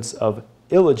abundance of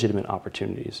illegitimate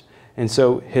opportunities. And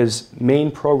so his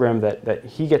main program that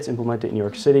he gets implemented in New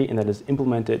York City and that is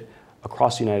implemented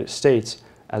across the United States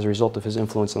as a result of his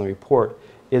influence on the report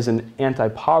is an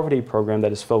anti-poverty program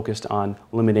that is focused on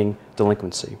limiting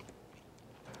delinquency.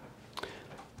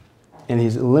 And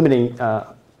he's eliminating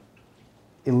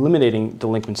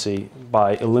delinquency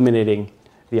by eliminating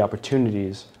the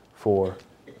opportunities for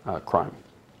crime.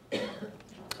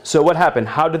 So what happened?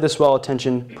 How did this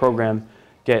well-intentioned program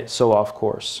get so off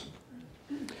course?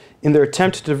 In their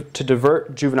attempt to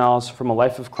divert juveniles from a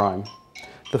life of crime,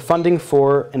 the funding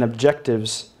for and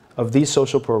objectives of these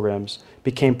social programs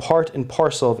became part and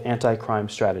parcel of anti-crime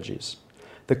strategies.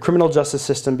 The criminal justice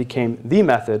system became the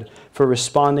method for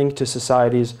responding to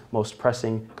society's most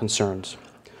pressing concerns.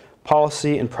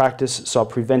 Policy and practice saw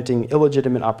preventing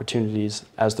illegitimate opportunities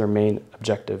as their main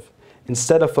objective,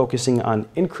 instead of focusing on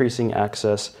increasing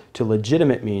access to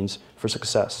legitimate means for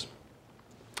success.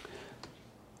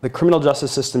 The criminal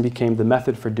justice system became the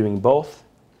method for doing both,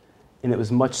 and it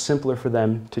was much simpler for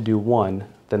them to do one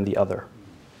than the other.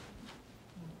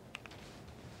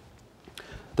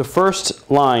 The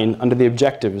first line under the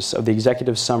objectives of the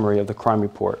executive summary of the crime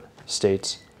report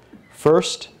states,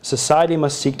 "First, society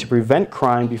must seek to prevent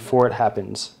crime before it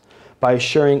happens by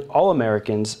assuring all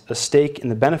Americans a stake in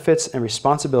the benefits and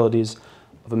responsibilities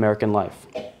of American life,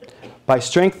 by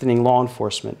strengthening law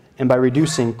enforcement, and by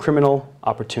reducing criminal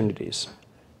opportunities."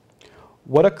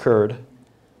 What occurred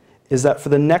is that for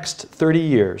the next 30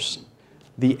 years,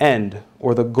 the end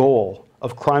or the goal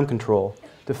of crime control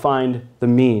defined the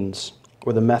means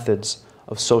or the methods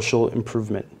of social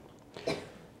improvement.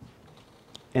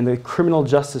 And the criminal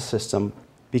justice system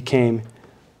became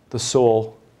the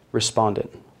sole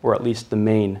respondent, or at least the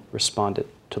main respondent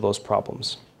to those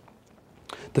problems.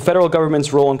 The federal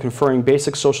government's role in conferring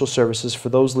basic social services for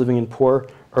those living in poor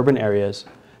urban areas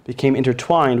became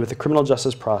intertwined with the criminal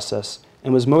justice process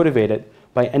and was motivated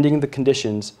by ending the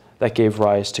conditions that gave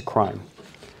rise to crime,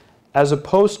 as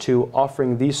opposed to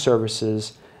offering these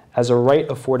services as a right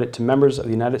afforded to members of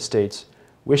the United States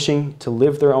wishing to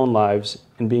live their own lives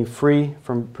and being free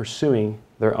from pursuing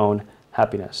their own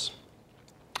happiness.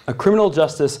 A criminal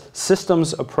justice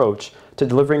systems approach to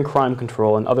delivering crime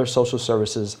control and other social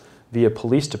services via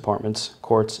police departments,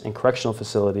 courts, and correctional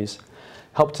facilities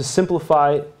helped to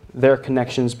simplify their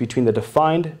connections between the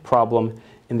defined problem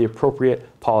and the appropriate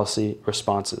policy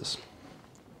responses.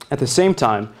 At the same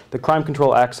time, the Crime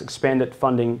Control Acts expanded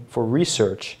funding for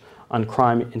research on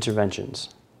crime interventions.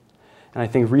 And I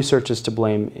think research is to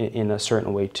blame in a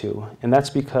certain way too. And that's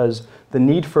because the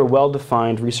need for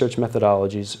well-defined research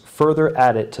methodologies further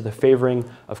added to the favoring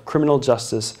of criminal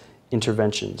justice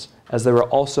interventions, as they were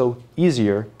also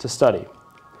easier to study.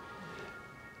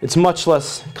 It's much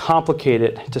less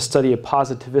complicated to study a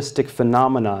positivistic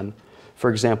phenomenon, for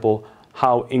example,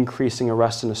 how increasing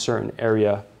arrests in a certain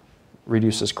area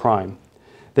reduces crime,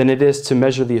 than it is to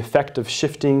measure the effect of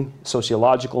shifting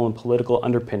sociological and political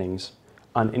underpinnings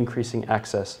on increasing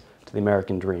access to the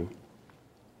American dream.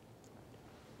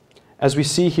 As we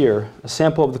see here, a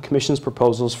sample of the Commission's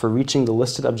proposals for reaching the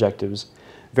listed objectives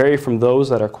vary from those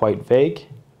that are quite vague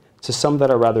to some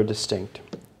that are rather distinct.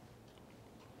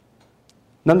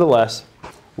 Nonetheless,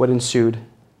 what ensued,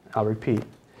 I'll repeat,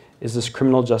 is this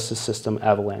criminal justice system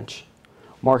avalanche,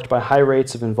 marked by high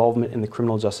rates of involvement in the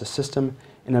criminal justice system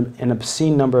and an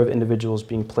obscene number of individuals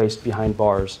being placed behind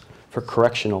bars for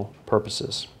correctional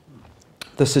purposes.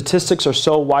 The statistics are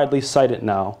so widely cited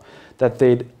now that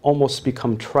they'd almost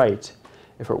become trite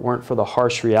if it weren't for the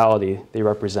harsh reality they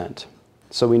represent.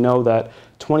 So we know that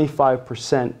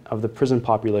 25% of the prison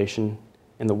population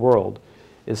in the world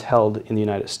is held in the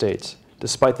United States,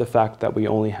 despite the fact that we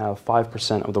only have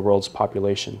 5% of the world's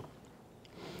population.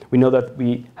 We know that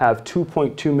we have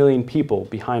 2.2 million people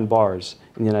behind bars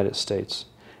in the United States,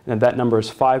 and that number is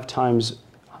 5 times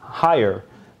higher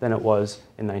than it was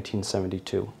in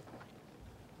 1972.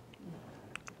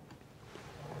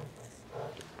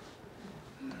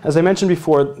 As I mentioned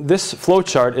before, this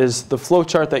flowchart is the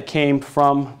flowchart that came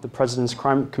from the President's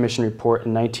Crime Commission report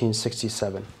in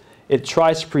 1967. It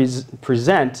tries to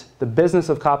present the business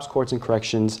of cops, courts, and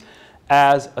corrections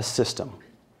as a system.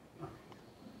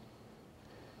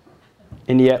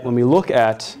 And yet, when we look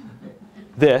at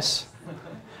this,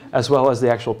 as well as the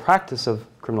actual practice of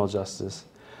criminal justice,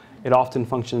 it often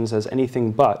functions as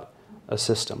anything but a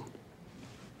system.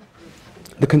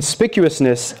 The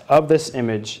conspicuousness of this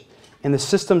image and the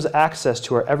system's access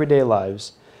to our everyday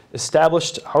lives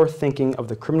established our thinking of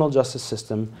the criminal justice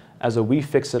system as a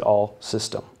we-fix-it-all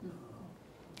system.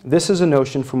 This is a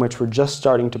notion from which we're just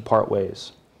starting to part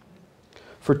ways.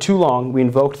 For too long, we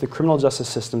invoked the criminal justice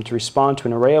system to respond to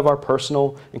an array of our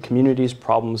personal and community's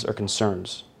problems or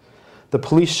concerns. The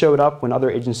police showed up when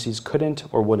other agencies couldn't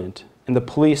or wouldn't, and the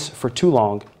police, for too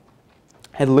long,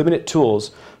 had limited tools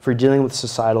for dealing with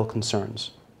societal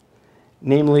concerns.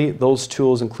 Namely, those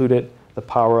tools included the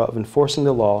power of enforcing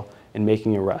the law and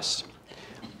making arrests.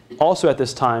 Also at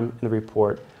this time in the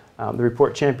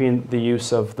report championed the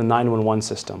use of the 911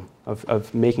 system,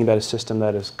 of making that a system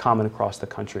that is common across the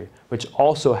country, which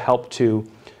also helped to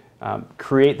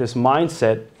create this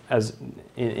mindset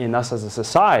in us as a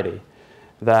society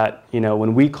that,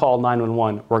 when we call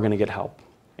 911, we're going to get help.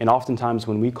 And oftentimes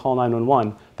when we call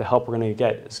 911, the help we're going to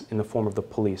get is in the form of the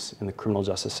police in the criminal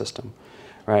justice system.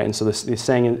 Right? And so this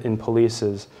saying in police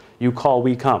is, you call,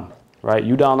 we come. Right?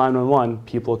 You dial 911,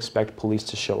 people expect police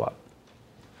to show up.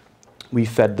 We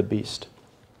fed the beast.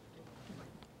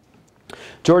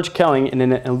 George Kelling, in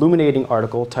an illuminating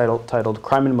article titled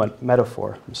Crime and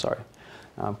Metaphor,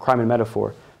 Crime and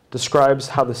Metaphor, describes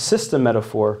how the system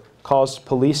metaphor caused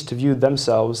police to view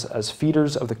themselves as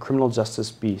feeders of the criminal justice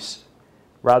beast,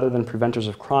 rather than preventers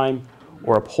of crime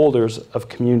or upholders of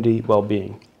community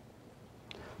well-being.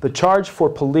 The charge for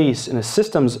police in a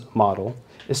systems model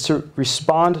is to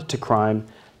respond to crime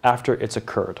after it's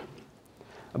occurred.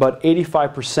 About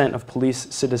 85% of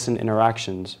police-citizen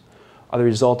interactions are the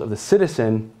result of the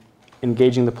citizen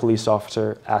engaging the police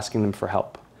officer, asking them for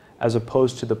help, as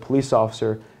opposed to the police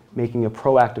officer making a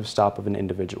proactive stop of an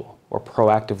individual or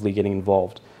proactively getting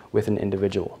involved with an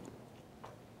individual.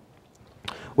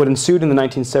 What ensued in the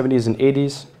 1970s and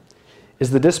 80s is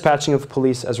the dispatching of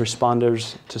police as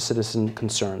responders to citizen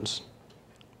concerns.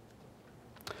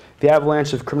 The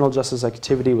avalanche of criminal justice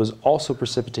activity was also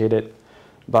precipitated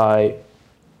by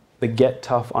the get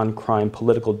tough on crime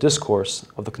political discourse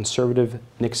of the conservative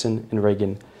Nixon and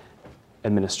Reagan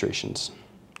administrations.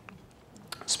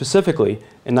 Specifically,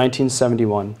 in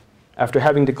 1971, after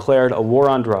having declared a war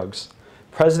on drugs,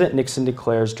 President Nixon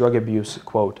declares drug abuse,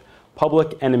 quote,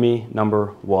 public enemy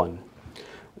number one.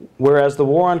 Whereas the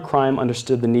war on crime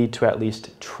understood the need to at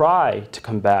least try to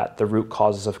combat the root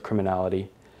causes of criminality,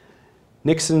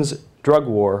 Nixon's drug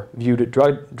war viewed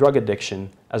drug addiction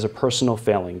as a personal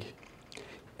failing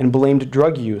and blamed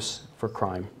drug use for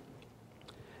crime.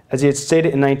 As he had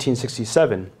stated in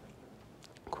 1967,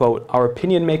 quote, our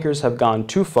opinion makers have gone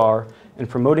too far in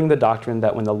promoting the doctrine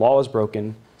that when the law is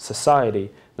broken, society,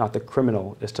 not the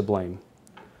criminal, is to blame.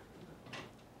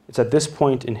 It's at this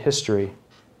point in history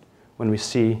when we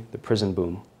see the prison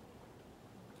boom.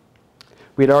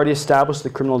 We had already established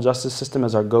the criminal justice system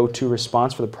as our go-to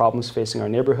response for the problems facing our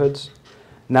neighborhoods.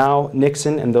 Now,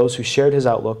 Nixon and those who shared his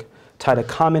outlook tied a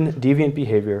common deviant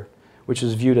behavior, which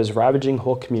was viewed as ravaging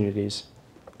whole communities,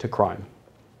 to crime.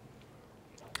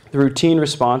 The routine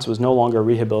response was no longer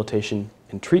rehabilitation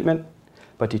and treatment,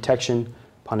 but detection,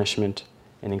 punishment,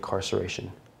 and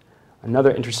incarceration. Another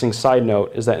interesting side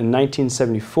note is that in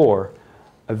 1974,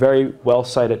 a very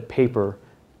well-cited paper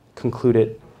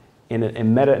concluded in a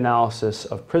meta-analysis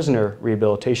of prisoner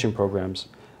rehabilitation programs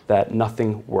that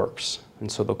nothing works.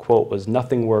 And so the quote was,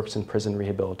 nothing works in prison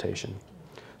rehabilitation.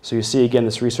 So you see again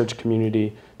this research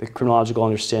community, the criminological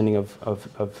understanding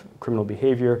of criminal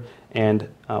behavior and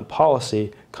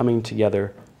policy coming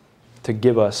together to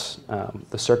give us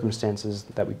the circumstances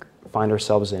that we find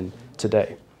ourselves in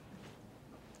today.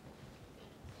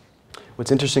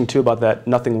 What's interesting too about that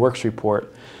Nothing Works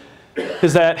report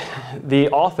is that the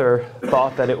author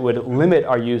thought that it would limit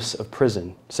our use of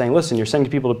prison, saying, listen, you're sending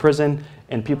people to prison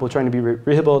and people trying to be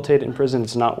rehabilitated in prison,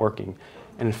 it's not working.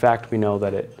 And in fact, we know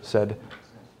that it said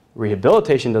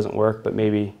rehabilitation doesn't work, but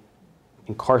maybe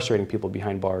incarcerating people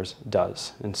behind bars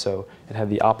does. And so it had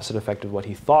the opposite effect of what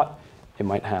he thought it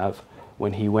might have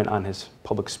when he went on his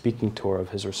public speaking tour of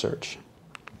his research.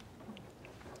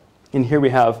 And here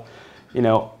we have,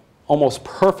 almost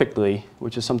perfectly,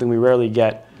 which is something we rarely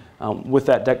get, with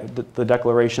that the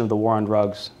declaration of the war on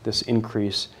drugs, this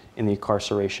increase in the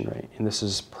incarceration rate. And this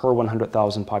is per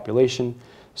 100,000 population,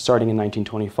 starting in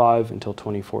 1925 until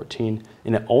 2014.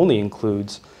 And it only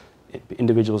includes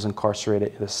individuals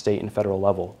incarcerated at the state and federal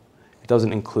level. It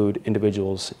doesn't include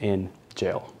individuals in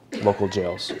jail, local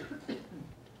jails.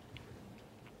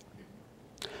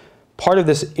 Part of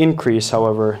this increase,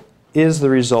 however, is the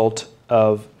result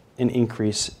of an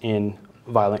increase in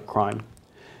violent crime.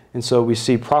 And so we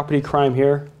see property crime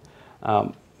here,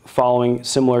 following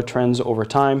similar trends over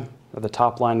time. At the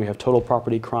top line, we have total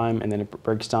property crime, and then it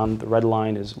breaks down. The red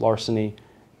line is larceny,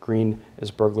 green is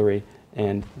burglary,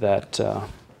 and that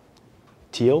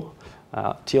teal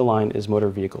line is motor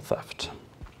vehicle theft.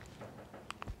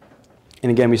 And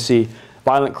again, we see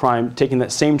violent crime taking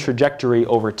that same trajectory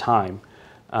over time.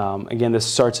 Again, this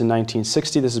starts in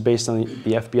 1960. This is based on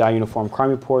the FBI Uniform Crime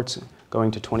Reports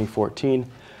going to 2014.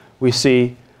 We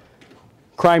see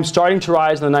crime starting to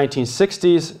rise in the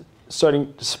 1960s,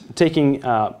 taking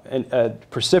a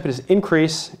precipitous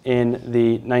increase in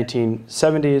the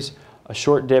 1970s, a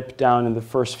short dip down in the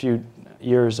first few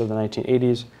years of the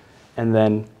 1980s, and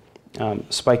then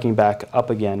spiking back up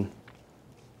again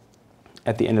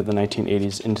at the end of the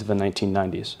 1980s into the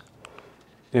 1990s.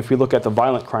 And if we look at the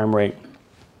violent crime rate,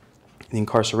 the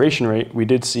incarceration rate, we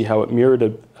did see how it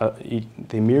mirrored,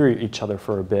 they mirrored each other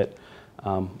for a bit,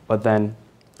 but then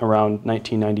around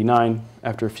 1999,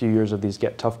 after a few years of these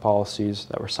Get Tough policies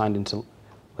that were signed into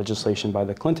legislation by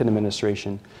the Clinton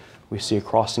administration, we see a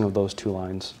crossing of those two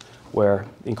lines where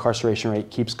the incarceration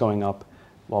rate keeps going up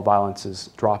while violence is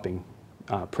dropping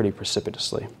pretty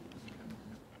precipitously.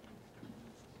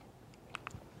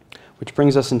 Which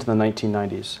brings us into the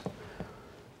 1990s.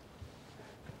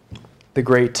 The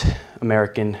Great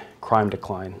American Crime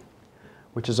Decline,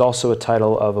 which is also a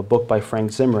title of a book by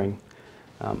Frank Zimmering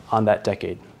on that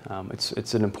decade.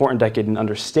 It's an important decade in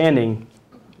understanding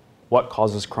what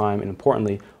causes crime, and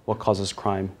importantly, what causes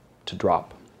crime to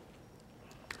drop.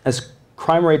 As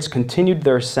crime rates continued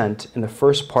their ascent in the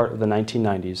first part of the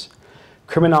 1990s,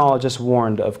 criminologists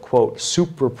warned of, quote,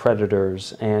 super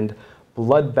predators and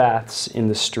bloodbaths in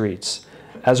the streets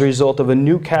as a result of a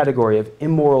new category of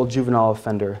immoral juvenile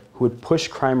offender who would push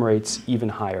crime rates even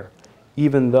higher,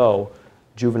 even though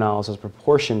juveniles as a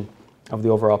proportion of the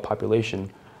overall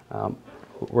population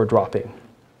were dropping.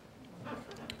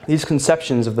 These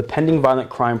conceptions of the pending violent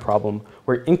crime problem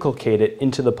were inculcated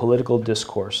into the political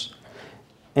discourse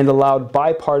and allowed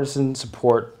bipartisan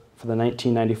support for the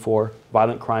 1994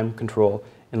 Violent Crime Control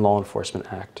and Law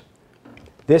Enforcement Act.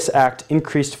 This act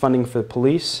increased funding for the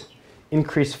police,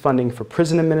 increased funding for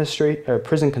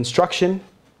prison construction,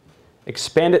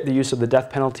 expanded the use of the death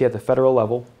penalty at the federal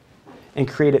level, and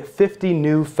created 50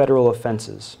 new federal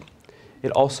offenses.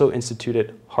 It also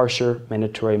instituted harsher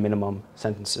mandatory minimum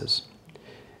sentences.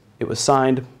 It was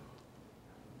signed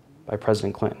by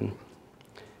President Clinton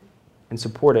and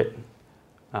supported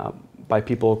by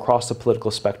people across the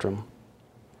political spectrum.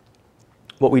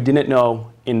 What we didn't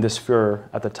know in this furor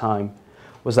at the time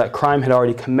was that crime had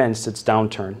already commenced its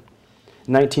downturn.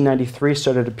 1993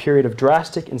 started a period of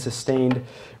drastic and sustained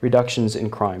reductions in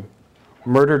crime.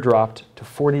 Murder dropped to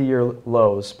 40-year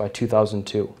lows by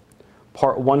 2002.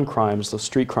 Part 1 crimes, those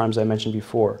street crimes I mentioned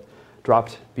before,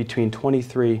 dropped between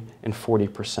 23% and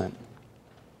 40%.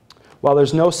 While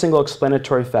there's no single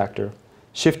explanatory factor,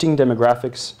 shifting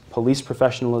demographics, police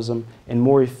professionalism, and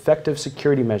more effective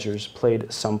security measures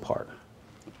played some part.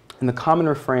 And the common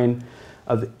refrain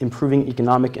of improving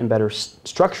economic and better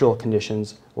structural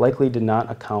conditions likely did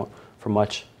not account for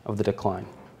much of the decline.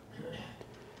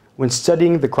 When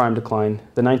studying the crime decline,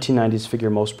 the 1990s figure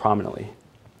most prominently.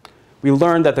 We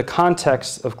learned that the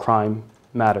context of crime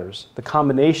matters. The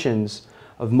combinations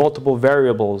of multiple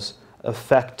variables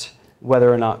affect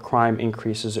whether or not crime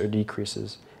increases or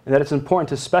decreases, and that it's important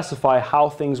to specify how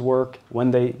things work,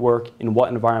 when they work, in what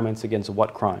environments against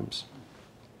what crimes.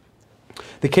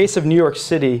 The case of New York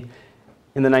City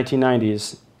in the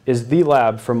 1990s is the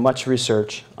lab for much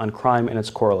research on crime and its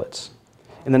correlates.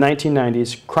 In the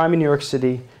 1990s, crime in New York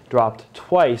City dropped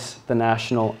twice the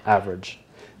national average,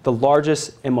 the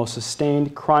largest and most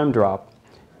sustained crime drop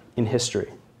in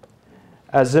history.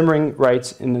 As Zimmering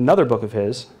writes in another book of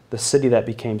his, the city that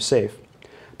became safe,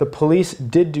 the police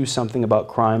did do something about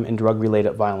crime and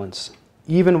drug-related violence,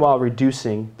 even while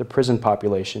reducing the prison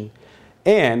population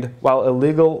and while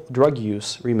illegal drug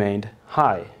use remained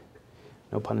high.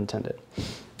 No pun intended.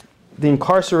 The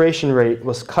incarceration rate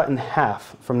was cut in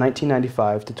half from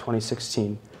 1995 to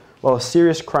 2016, while a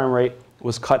serious crime rate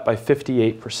was cut by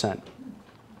 58%.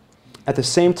 At the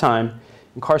same time,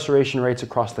 incarceration rates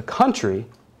across the country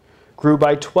grew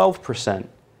by 12%,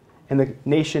 and the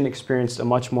nation experienced a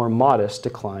much more modest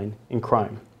decline in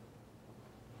crime.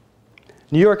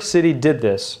 New York City did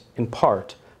this, in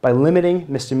part, by limiting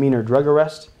misdemeanor drug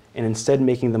arrests and instead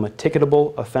making them a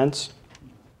ticketable offense,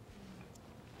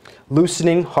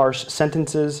 loosening harsh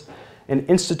sentences, and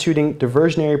instituting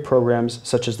diversionary programs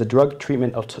such as the Drug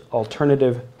Treatment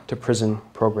Alternative to Prison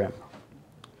program.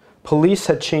 Police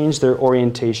had changed their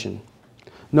orientation.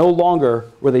 No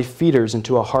longer were they feeders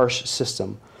into a harsh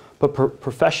system, but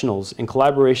professionals in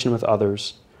collaboration with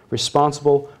others,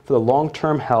 responsible for the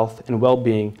long-term health and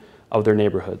well-being of their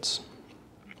neighborhoods.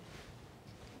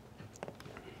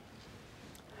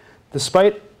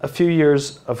 Despite a few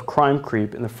years of crime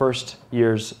creep in the first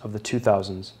years of the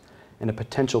 2000s and a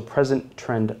potential present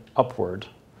trend upward,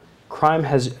 crime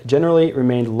has generally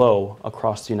remained low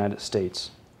across the United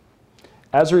States.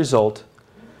 As a result,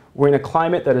 we're in a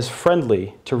climate that is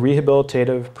friendly to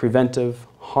rehabilitative, preventive,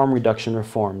 harm reduction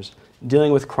reforms,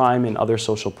 dealing with crime and other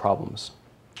social problems.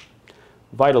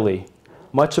 Vitally,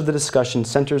 much of the discussion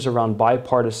centers around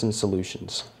bipartisan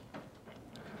solutions.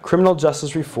 Criminal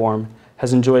justice reform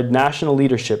has enjoyed national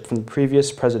leadership from the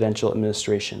previous presidential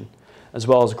administration, as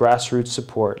well as grassroots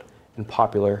support and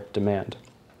popular demand.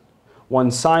 One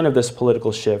sign of this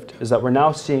political shift is that we're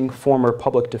now seeing former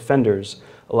public defenders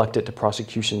elected to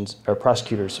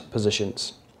prosecutors'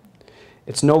 positions.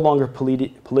 It's no longer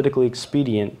politically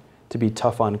expedient to be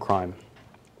tough on crime.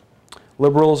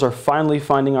 Liberals are finally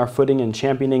finding our footing in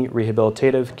championing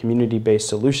rehabilitative, community-based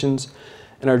solutions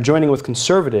and are joining with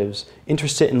conservatives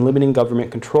interested in limiting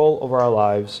government control over our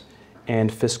lives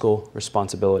and fiscal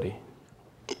responsibility.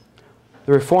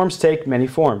 The reforms take many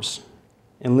forms: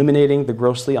 eliminating the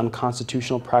grossly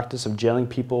unconstitutional practice of jailing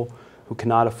people who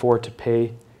cannot afford to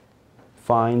pay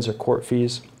fines or court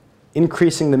fees,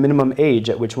 increasing the minimum age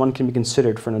at which one can be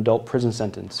considered for an adult prison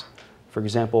sentence. For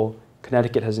example,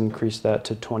 Connecticut has increased that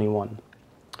to 21.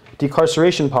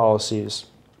 Decarceration policies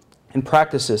and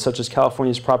practices such as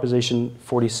California's Proposition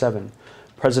 47,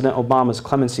 President Obama's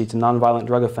clemency to nonviolent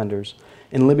drug offenders,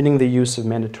 and limiting the use of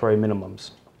mandatory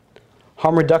minimums.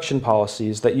 Harm reduction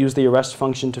policies that use the arrest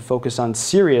function to focus on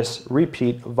serious,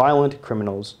 repeat, violent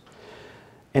criminals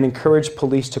and encourage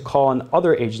police to call on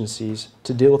other agencies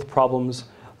to deal with problems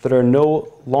that are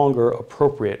no longer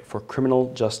appropriate for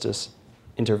criminal justice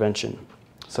intervention,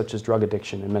 such as drug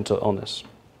addiction and mental illness.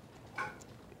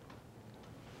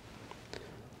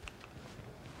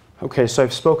 Okay, so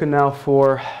I've spoken now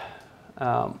for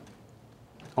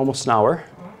almost an hour,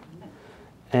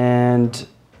 and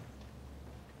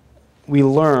we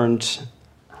learned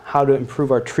how to improve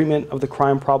our treatment of the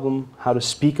crime problem, how to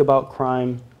speak about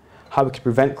crime, how we can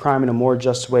prevent crime in a more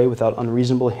just way without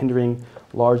unreasonably hindering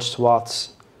large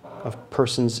swaths of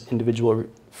persons' individual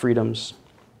freedoms.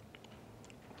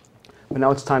 But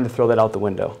now it's time to throw that out the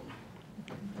window.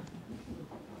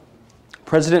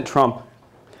 President Trump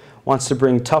wants to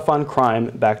bring tough on crime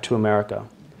back to America.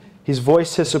 He's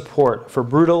voiced his support for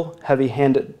brutal,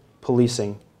 heavy-handed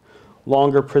policing,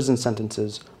 longer prison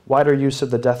sentences, wider use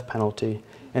of the death penalty,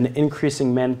 and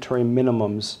increasing mandatory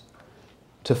minimums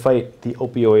to fight the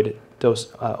opioid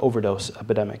overdose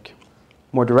epidemic.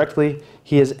 More directly,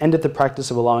 he has ended the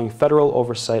practice of allowing federal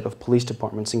oversight of police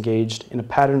departments engaged in a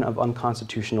pattern of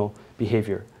unconstitutional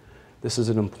behavior. This is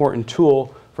an important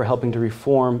tool for helping to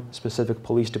reform specific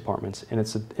police departments, and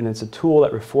it's a tool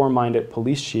that reform-minded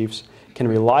police chiefs can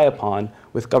rely upon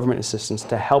with government assistance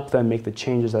to help them make the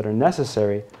changes that are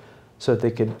necessary so that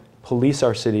they could police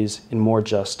our cities in more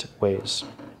just ways.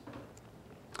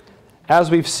 As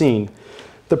we've seen,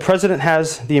 the president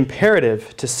has the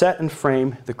imperative to set and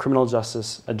frame the criminal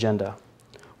justice agenda.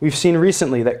 We've seen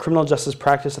recently that criminal justice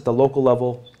practice at the local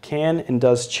level can and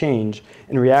does change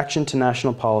in reaction to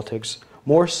national politics,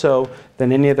 more so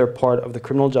than any other part of the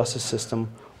criminal justice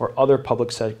system or other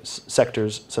public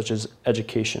sectors such as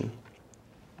education.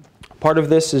 Part of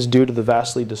this is due to the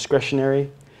vastly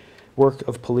discretionary work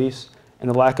of police and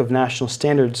the lack of national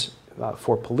standards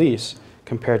for police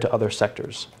compared to other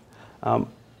sectors.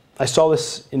 I saw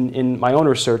this in my own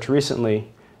research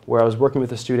recently, where I was working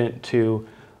with a student to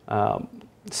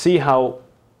see how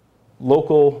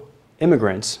local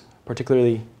immigrants,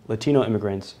 particularly Latino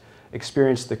immigrants,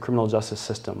 experience the criminal justice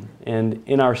system. And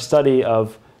in our study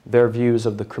of their views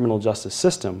of the criminal justice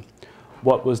system,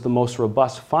 what was the most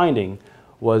robust finding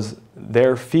was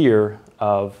their fear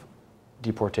of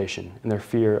deportation and their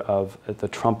fear of the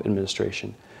Trump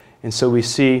administration. And so we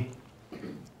see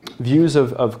views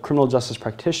of criminal justice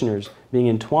practitioners being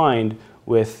entwined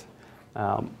with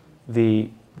the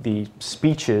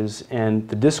speeches and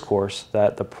the discourse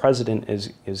that the president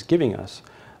is giving us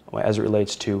as it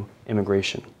relates to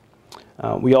immigration.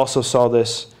 We also saw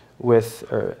this with,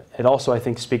 or it also I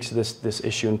think speaks to this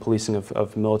issue in policing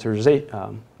of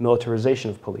militarization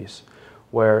of police,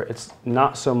 where it's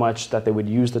not so much that they would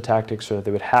use the tactics or that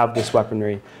they would have this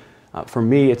weaponry. For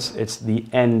me, it's the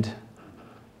end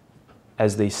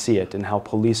as they see it and how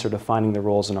police are defining their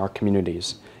roles in our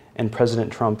communities. And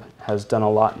President Trump has done a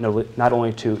lot, not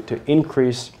only to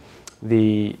increase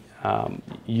the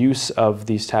use of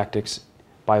these tactics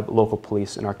by local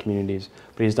police in our communities,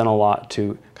 but he's done a lot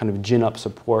to kind of gin up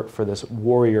support for this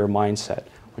warrior mindset,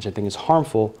 which I think is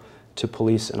harmful to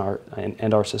police and our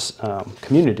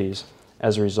communities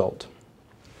as a result.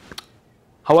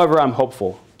 However, I'm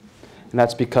hopeful, and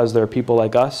that's because there are people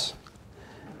like us,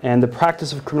 and the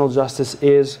practice of criminal justice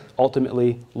is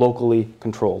ultimately locally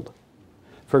controlled.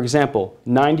 For example,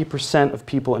 90% of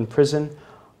people in prison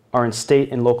are in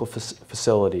state and local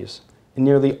facilities, and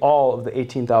nearly all of the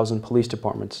 18,000 police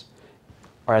departments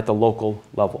are at the local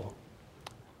level.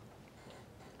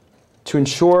 To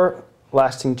ensure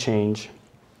lasting change,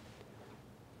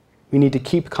 we need to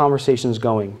keep conversations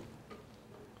going.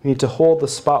 We need to hold the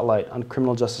spotlight on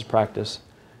criminal justice practice,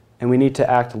 and we need to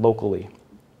act locally.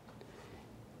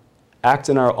 Act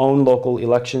in our own local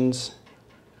elections,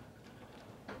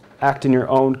 act in your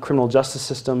own criminal justice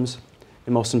systems,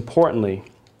 and most importantly,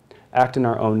 act in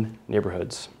our own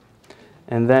neighborhoods.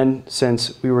 And then,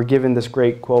 since we were given this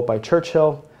great quote by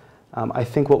Churchill, I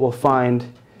think what we'll find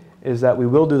is that we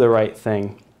will do the right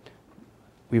thing.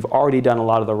 We've already done a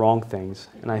lot of the wrong things,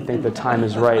 and I think the time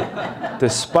is right,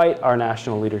 despite our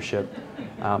national leadership,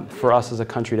 for us as a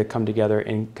country to come together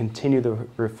and continue the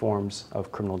reforms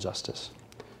of criminal justice.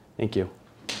 Thank you.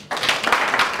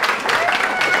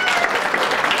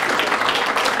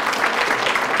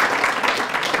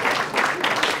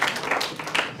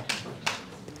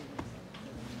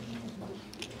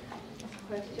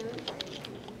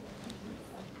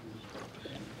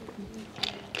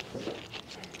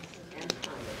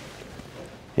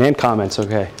 And comments,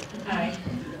 okay. Hi.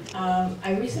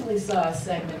 I recently saw a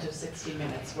segment of 60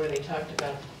 Minutes where they talked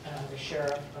about the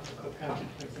sheriff of the Cook County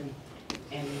prison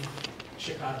in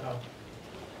Chicago.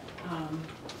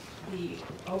 The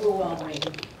overwhelming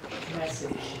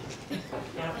message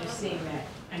after seeing that,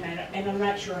 and I'm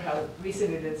not sure how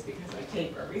recent it is because I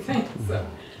tape everything, so.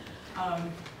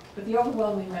 But the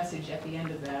overwhelming message at the end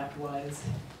of that was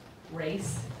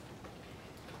race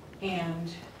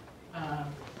and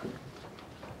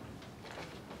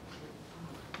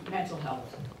mental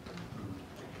health.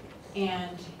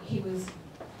 And he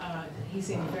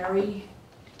seemed very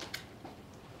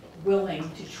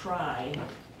willing to try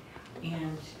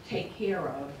and take care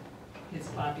of his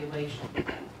population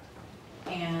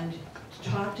and to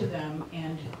talk to them.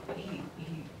 And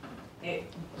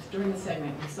during the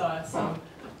segment, we saw some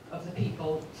of the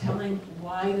people telling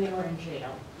why they were in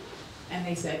jail. And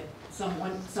they said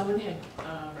someone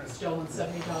had stolen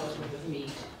 $70 worth of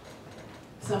meat.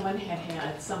 Someone had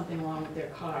had something wrong with their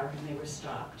car and they were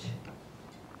stopped.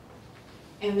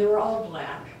 And they were all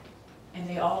black, and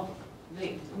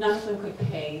none of them could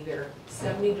pay their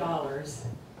 $70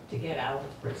 to get out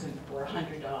of prison, or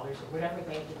 $100 or whatever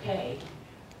they had to pay.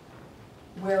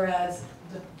 Whereas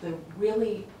the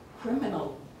really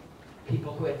criminal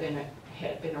people who had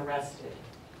been arrested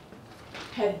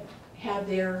had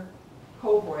their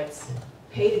cohorts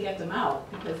pay to get them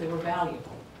out because they were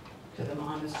valuable to them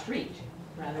on the street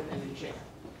rather than in jail.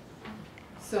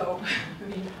 So, I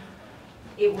mean,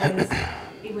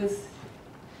 it was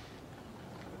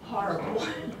horrible.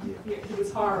 It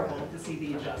was horrible to see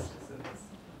the injustice in this.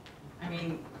 I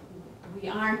mean, we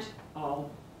aren't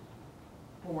all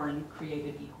born,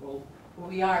 created equal. Well,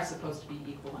 we are supposed to be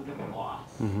equal under the law.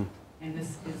 Mm-hmm. And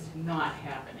this is not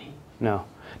happening. No,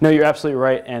 you're absolutely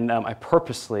right. And I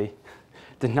purposely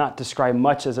did not describe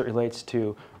much as it relates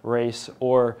to race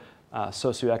or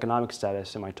socioeconomic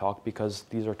status in my talk, because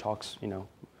these are talks,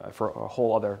 for a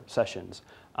whole other sessions.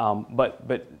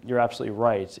 But you're absolutely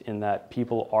right in that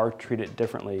people are treated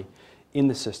differently in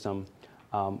the system.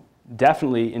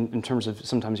 Definitely in terms of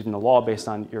sometimes even the law based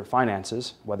on your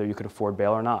finances, whether you could afford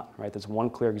bail or not, right? That's one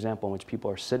clear example in which people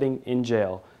are sitting in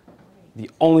jail. The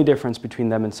only difference between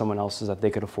them and someone else is that they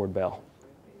could afford bail,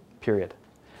 period.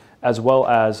 As well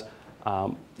as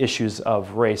issues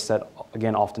of race that,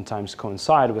 again, oftentimes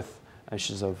coincide with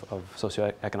issues of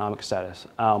socioeconomic status.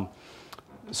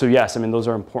 So yes, I mean, those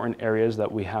are important areas that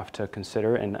we have to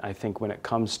consider, and I think when it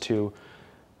comes to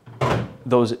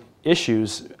those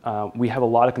issues, we have a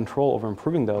lot of control over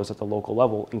improving those at the local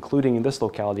level, including in this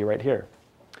locality right here.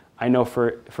 I know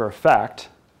for a fact,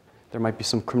 there might be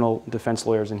some criminal defense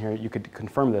lawyers in here, you could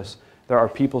confirm this, there are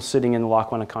people sitting in the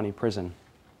Lackawanna County Prison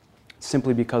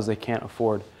simply because they can't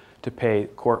afford to pay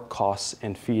court costs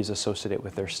and fees associated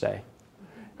with their stay.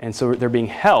 And so they're being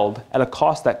held at a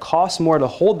cost that costs more to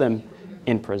hold them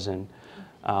in prison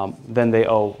than they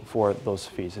owe for those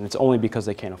fees. And it's only because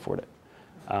they can't afford it.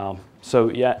 So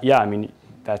yeah, I mean,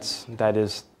 that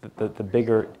is the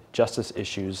bigger justice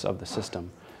issues of the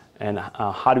system. And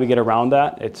how do we get around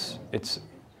that? It's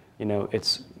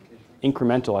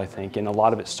incremental, I think, and a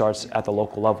lot of it starts at the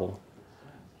local level.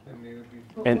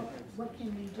 But what can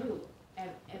you do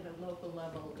at a local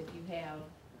level if you have,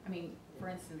 I mean, for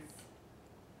instance,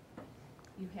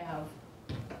 you have,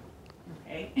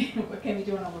 okay, what can we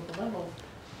do on a local level?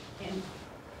 And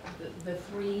the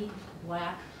 3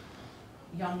 black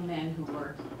young men who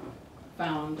were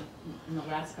found in the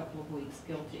last couple of weeks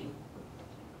guilty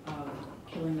of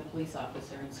killing the police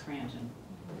officer in Scranton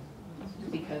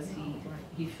because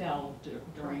he fell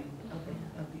during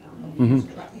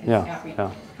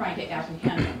trying to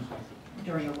apprehend him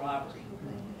during a robbery.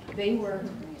 They were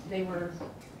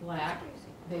black.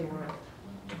 They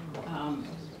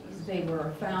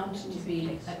were found to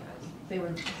be they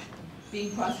were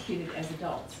being prosecuted as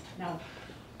adults. Now,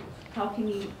 how can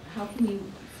you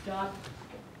stop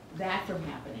that from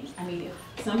happening? I mean,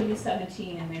 if somebody's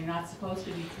 17 and they're not supposed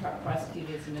to be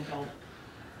prosecuted as an adult,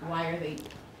 why are they,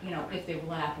 if they're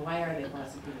black, why are they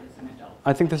prosecuted as an adult?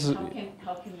 I think this is...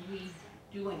 How can we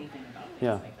do anything about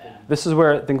things like that? This is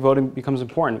where I think voting becomes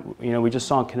important. We just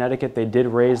saw in Connecticut, they did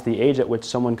raise the age at which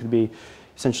someone could be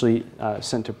essentially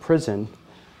sent to prison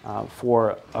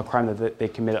for a crime that they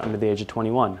committed under the age of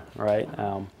 21, right?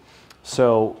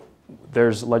 So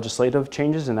there's legislative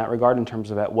changes in that regard in terms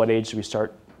of at what age do we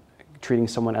start treating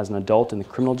someone as an adult in the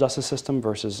criminal justice system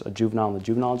versus a juvenile in the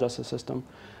juvenile justice system.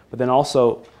 But then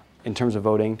also, in terms of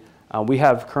voting, we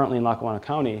have currently in Lackawanna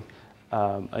County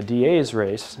a DA's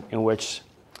race in which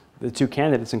the 2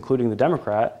 candidates, including the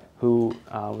Democrat, who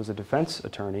was a defense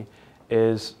attorney,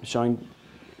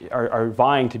 are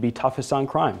vying to be toughest on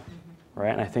crime,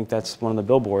 right? And I think that's one of the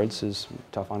billboards is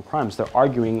tough on crime. So they're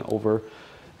arguing over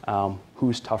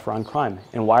who's tougher on crime.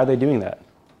 And why are they doing that?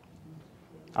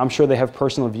 I'm sure they have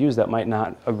personal views that might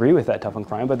not agree with that tough on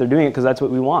crime, but they're doing it because that's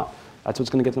what we want. That's what's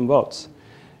going to get them votes.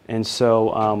 And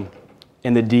so,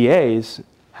 and the DAs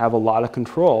have a lot of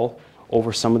control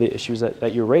over some of the issues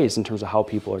that you raised in terms of how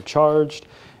people are charged,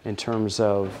 in terms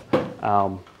of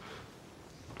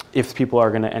if people are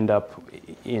going to end up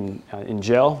in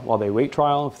jail while they wait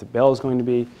trial, if the bail is going to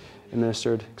be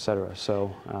administered, et cetera.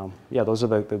 So yeah, those are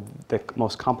the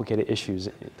most complicated issues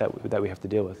that we have to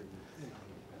deal with.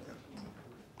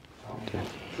 Okay.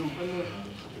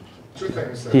 Two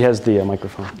things. He has the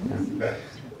microphone. Yeah.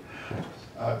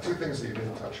 2 things that you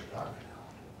didn't touch upon.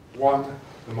 One,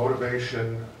 the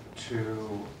motivation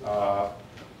to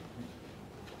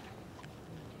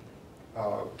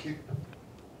keep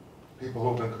people who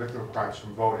have been convicted of crimes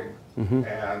from voting,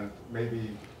 and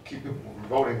maybe keep people from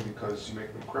voting because you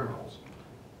make them criminals.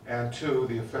 And 2,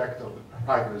 the effect of the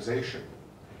privatization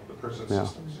of the prison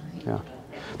systems. Yeah.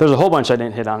 There's a whole bunch I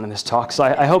didn't hit on in this talk, so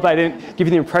I hope I didn't give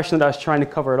you the impression that I was trying to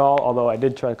cover it all, although I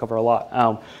did try to cover a lot.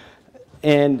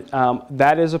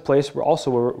 That is a place where also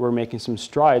we're making some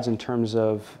strides in terms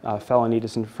of felony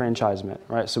disenfranchisement,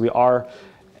 right? So we are,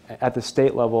 at the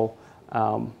state level,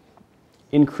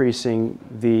 increasing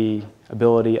the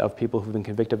ability of people who've been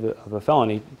convicted of a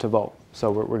felony to vote.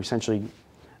 So we're essentially,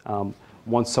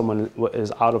 once someone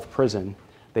is out of prison,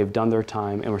 they've done their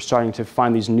time, and we're starting to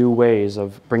find these new ways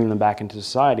of bringing them back into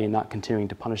society and not continuing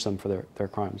to punish them for their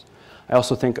crimes. I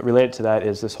also think related to that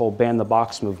is this whole ban the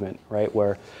box movement, right?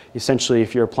 Where essentially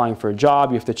if you're applying for a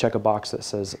job, you have to check a box that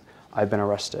says, I've been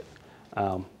arrested.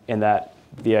 And that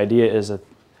the idea is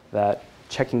that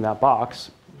checking that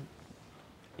box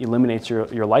eliminates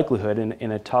your likelihood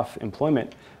in a tough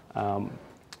employment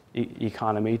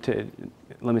economy,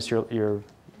 limits your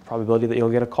probability that you'll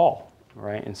get a call.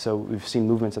 Right, and so we've seen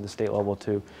movements at the state level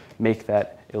to make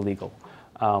that illegal.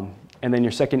 And then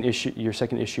your second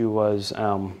issue was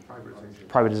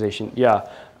privatization. Yeah,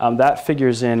 that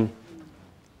figures in,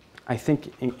 I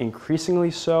think,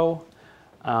 increasingly so,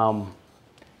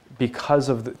 because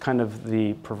of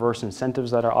the perverse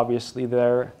incentives that are obviously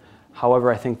there. However,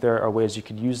 I think there are ways you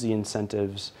could use the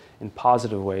incentives in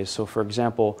positive ways. So, for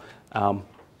example,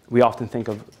 we often think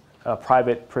of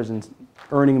private prisons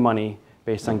earning money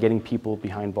based on getting people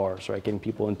behind bars, right? Getting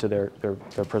people into their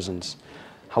prisons.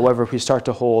 However, if we start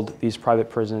to hold these private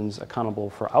prisons accountable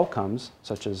for outcomes,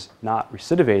 such as not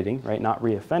recidivating, right, not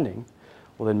reoffending,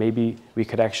 well, then maybe we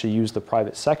could actually use the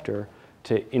private sector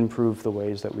to improve the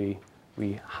ways that we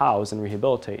house and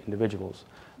rehabilitate individuals.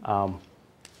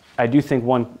 I do think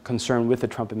one concern with the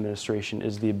Trump administration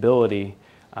is the ability,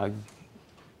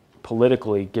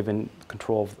 politically, given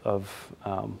control of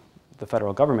the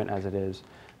federal government as it is,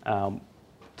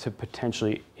 to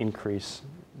potentially increase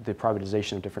the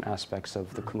privatization of different aspects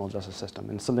of the criminal justice system.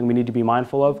 And it's something we need to be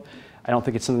mindful of. I don't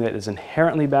think it's something that is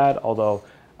inherently bad, although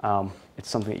it's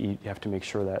something that you have to make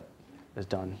sure that is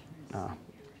done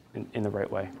in the right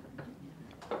way.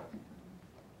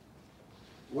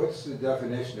 What's the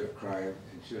definition of crime,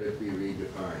 and should it be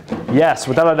redefined? Yes,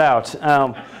 without a doubt.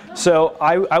 So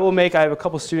I have a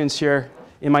couple students here.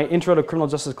 In my intro to criminal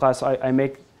justice class, I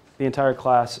make the entire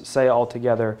class say all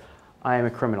together, I am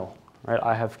a criminal, right?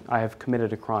 I have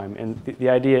committed a crime. And the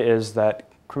idea is that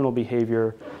criminal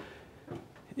behavior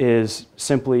is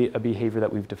simply a behavior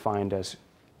that we've defined as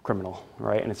criminal,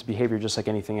 right? And it's behavior just like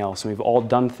anything else. And we've all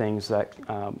done things that,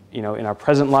 in our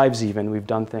present lives even, we've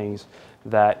done things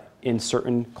that in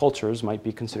certain cultures might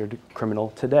be considered criminal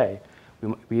today.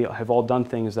 We have all done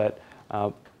things that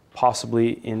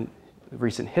possibly in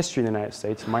recent history in the United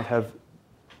States might have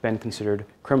been considered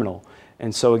criminal.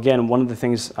 And so again, one of the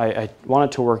things I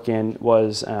wanted to work in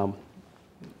was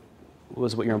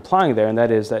what you're implying there, and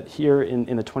that is that here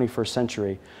in the 21st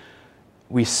century,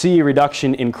 we see a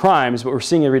reduction in crimes, but we're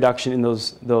seeing a reduction in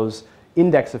those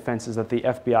index offenses that the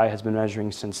FBI has been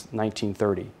measuring since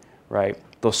 1930, right?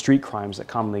 Those street crimes that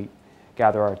commonly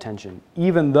gather our attention.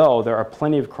 Even though there are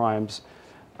plenty of crimes,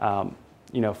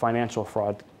 financial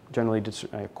fraud, generally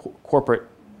corporate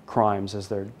crimes as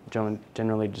they're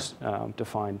generally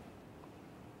defined,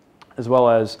 as well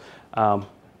as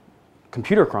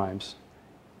computer crimes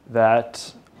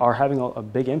that are having a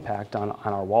big impact on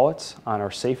our wallets, on our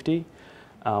safety,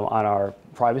 on our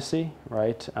privacy,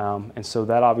 right? And so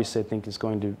that obviously I think is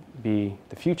going to be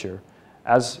the future.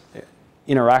 As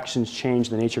interactions change,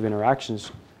 the nature of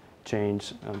interactions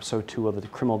change, so too will the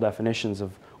criminal definitions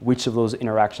of which of those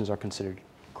interactions are considered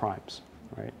crimes,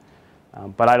 right?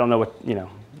 But I don't know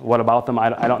what about them.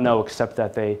 I don't know, except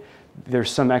that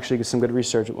there's some good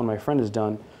research that one of my friends has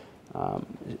done,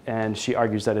 and she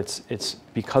argues that it's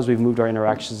because we've moved our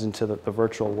interactions into the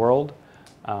virtual world.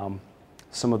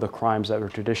 Some of the crimes that were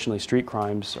traditionally street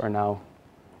crimes are now,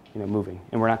 moving,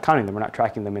 and we're not counting them. We're not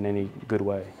tracking them in any good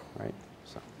way, right?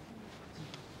 So,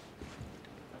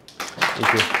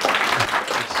 thank you.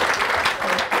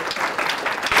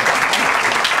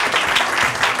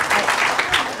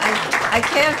 I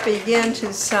can't begin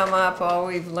to sum up all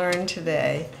we've learned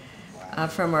today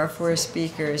from our four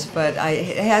speakers, but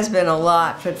it has been a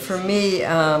lot. But for me,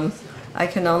 I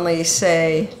can only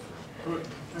say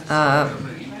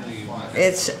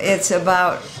it's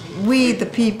about we, the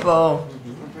people,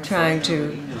 trying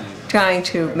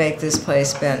to make this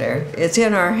place better. It's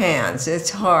in our hands. It's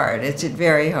hard. It's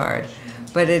very hard,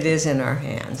 but it is in our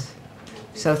hands.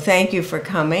 So thank you for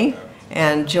coming,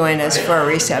 and join us for a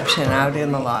reception out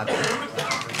in the lobby.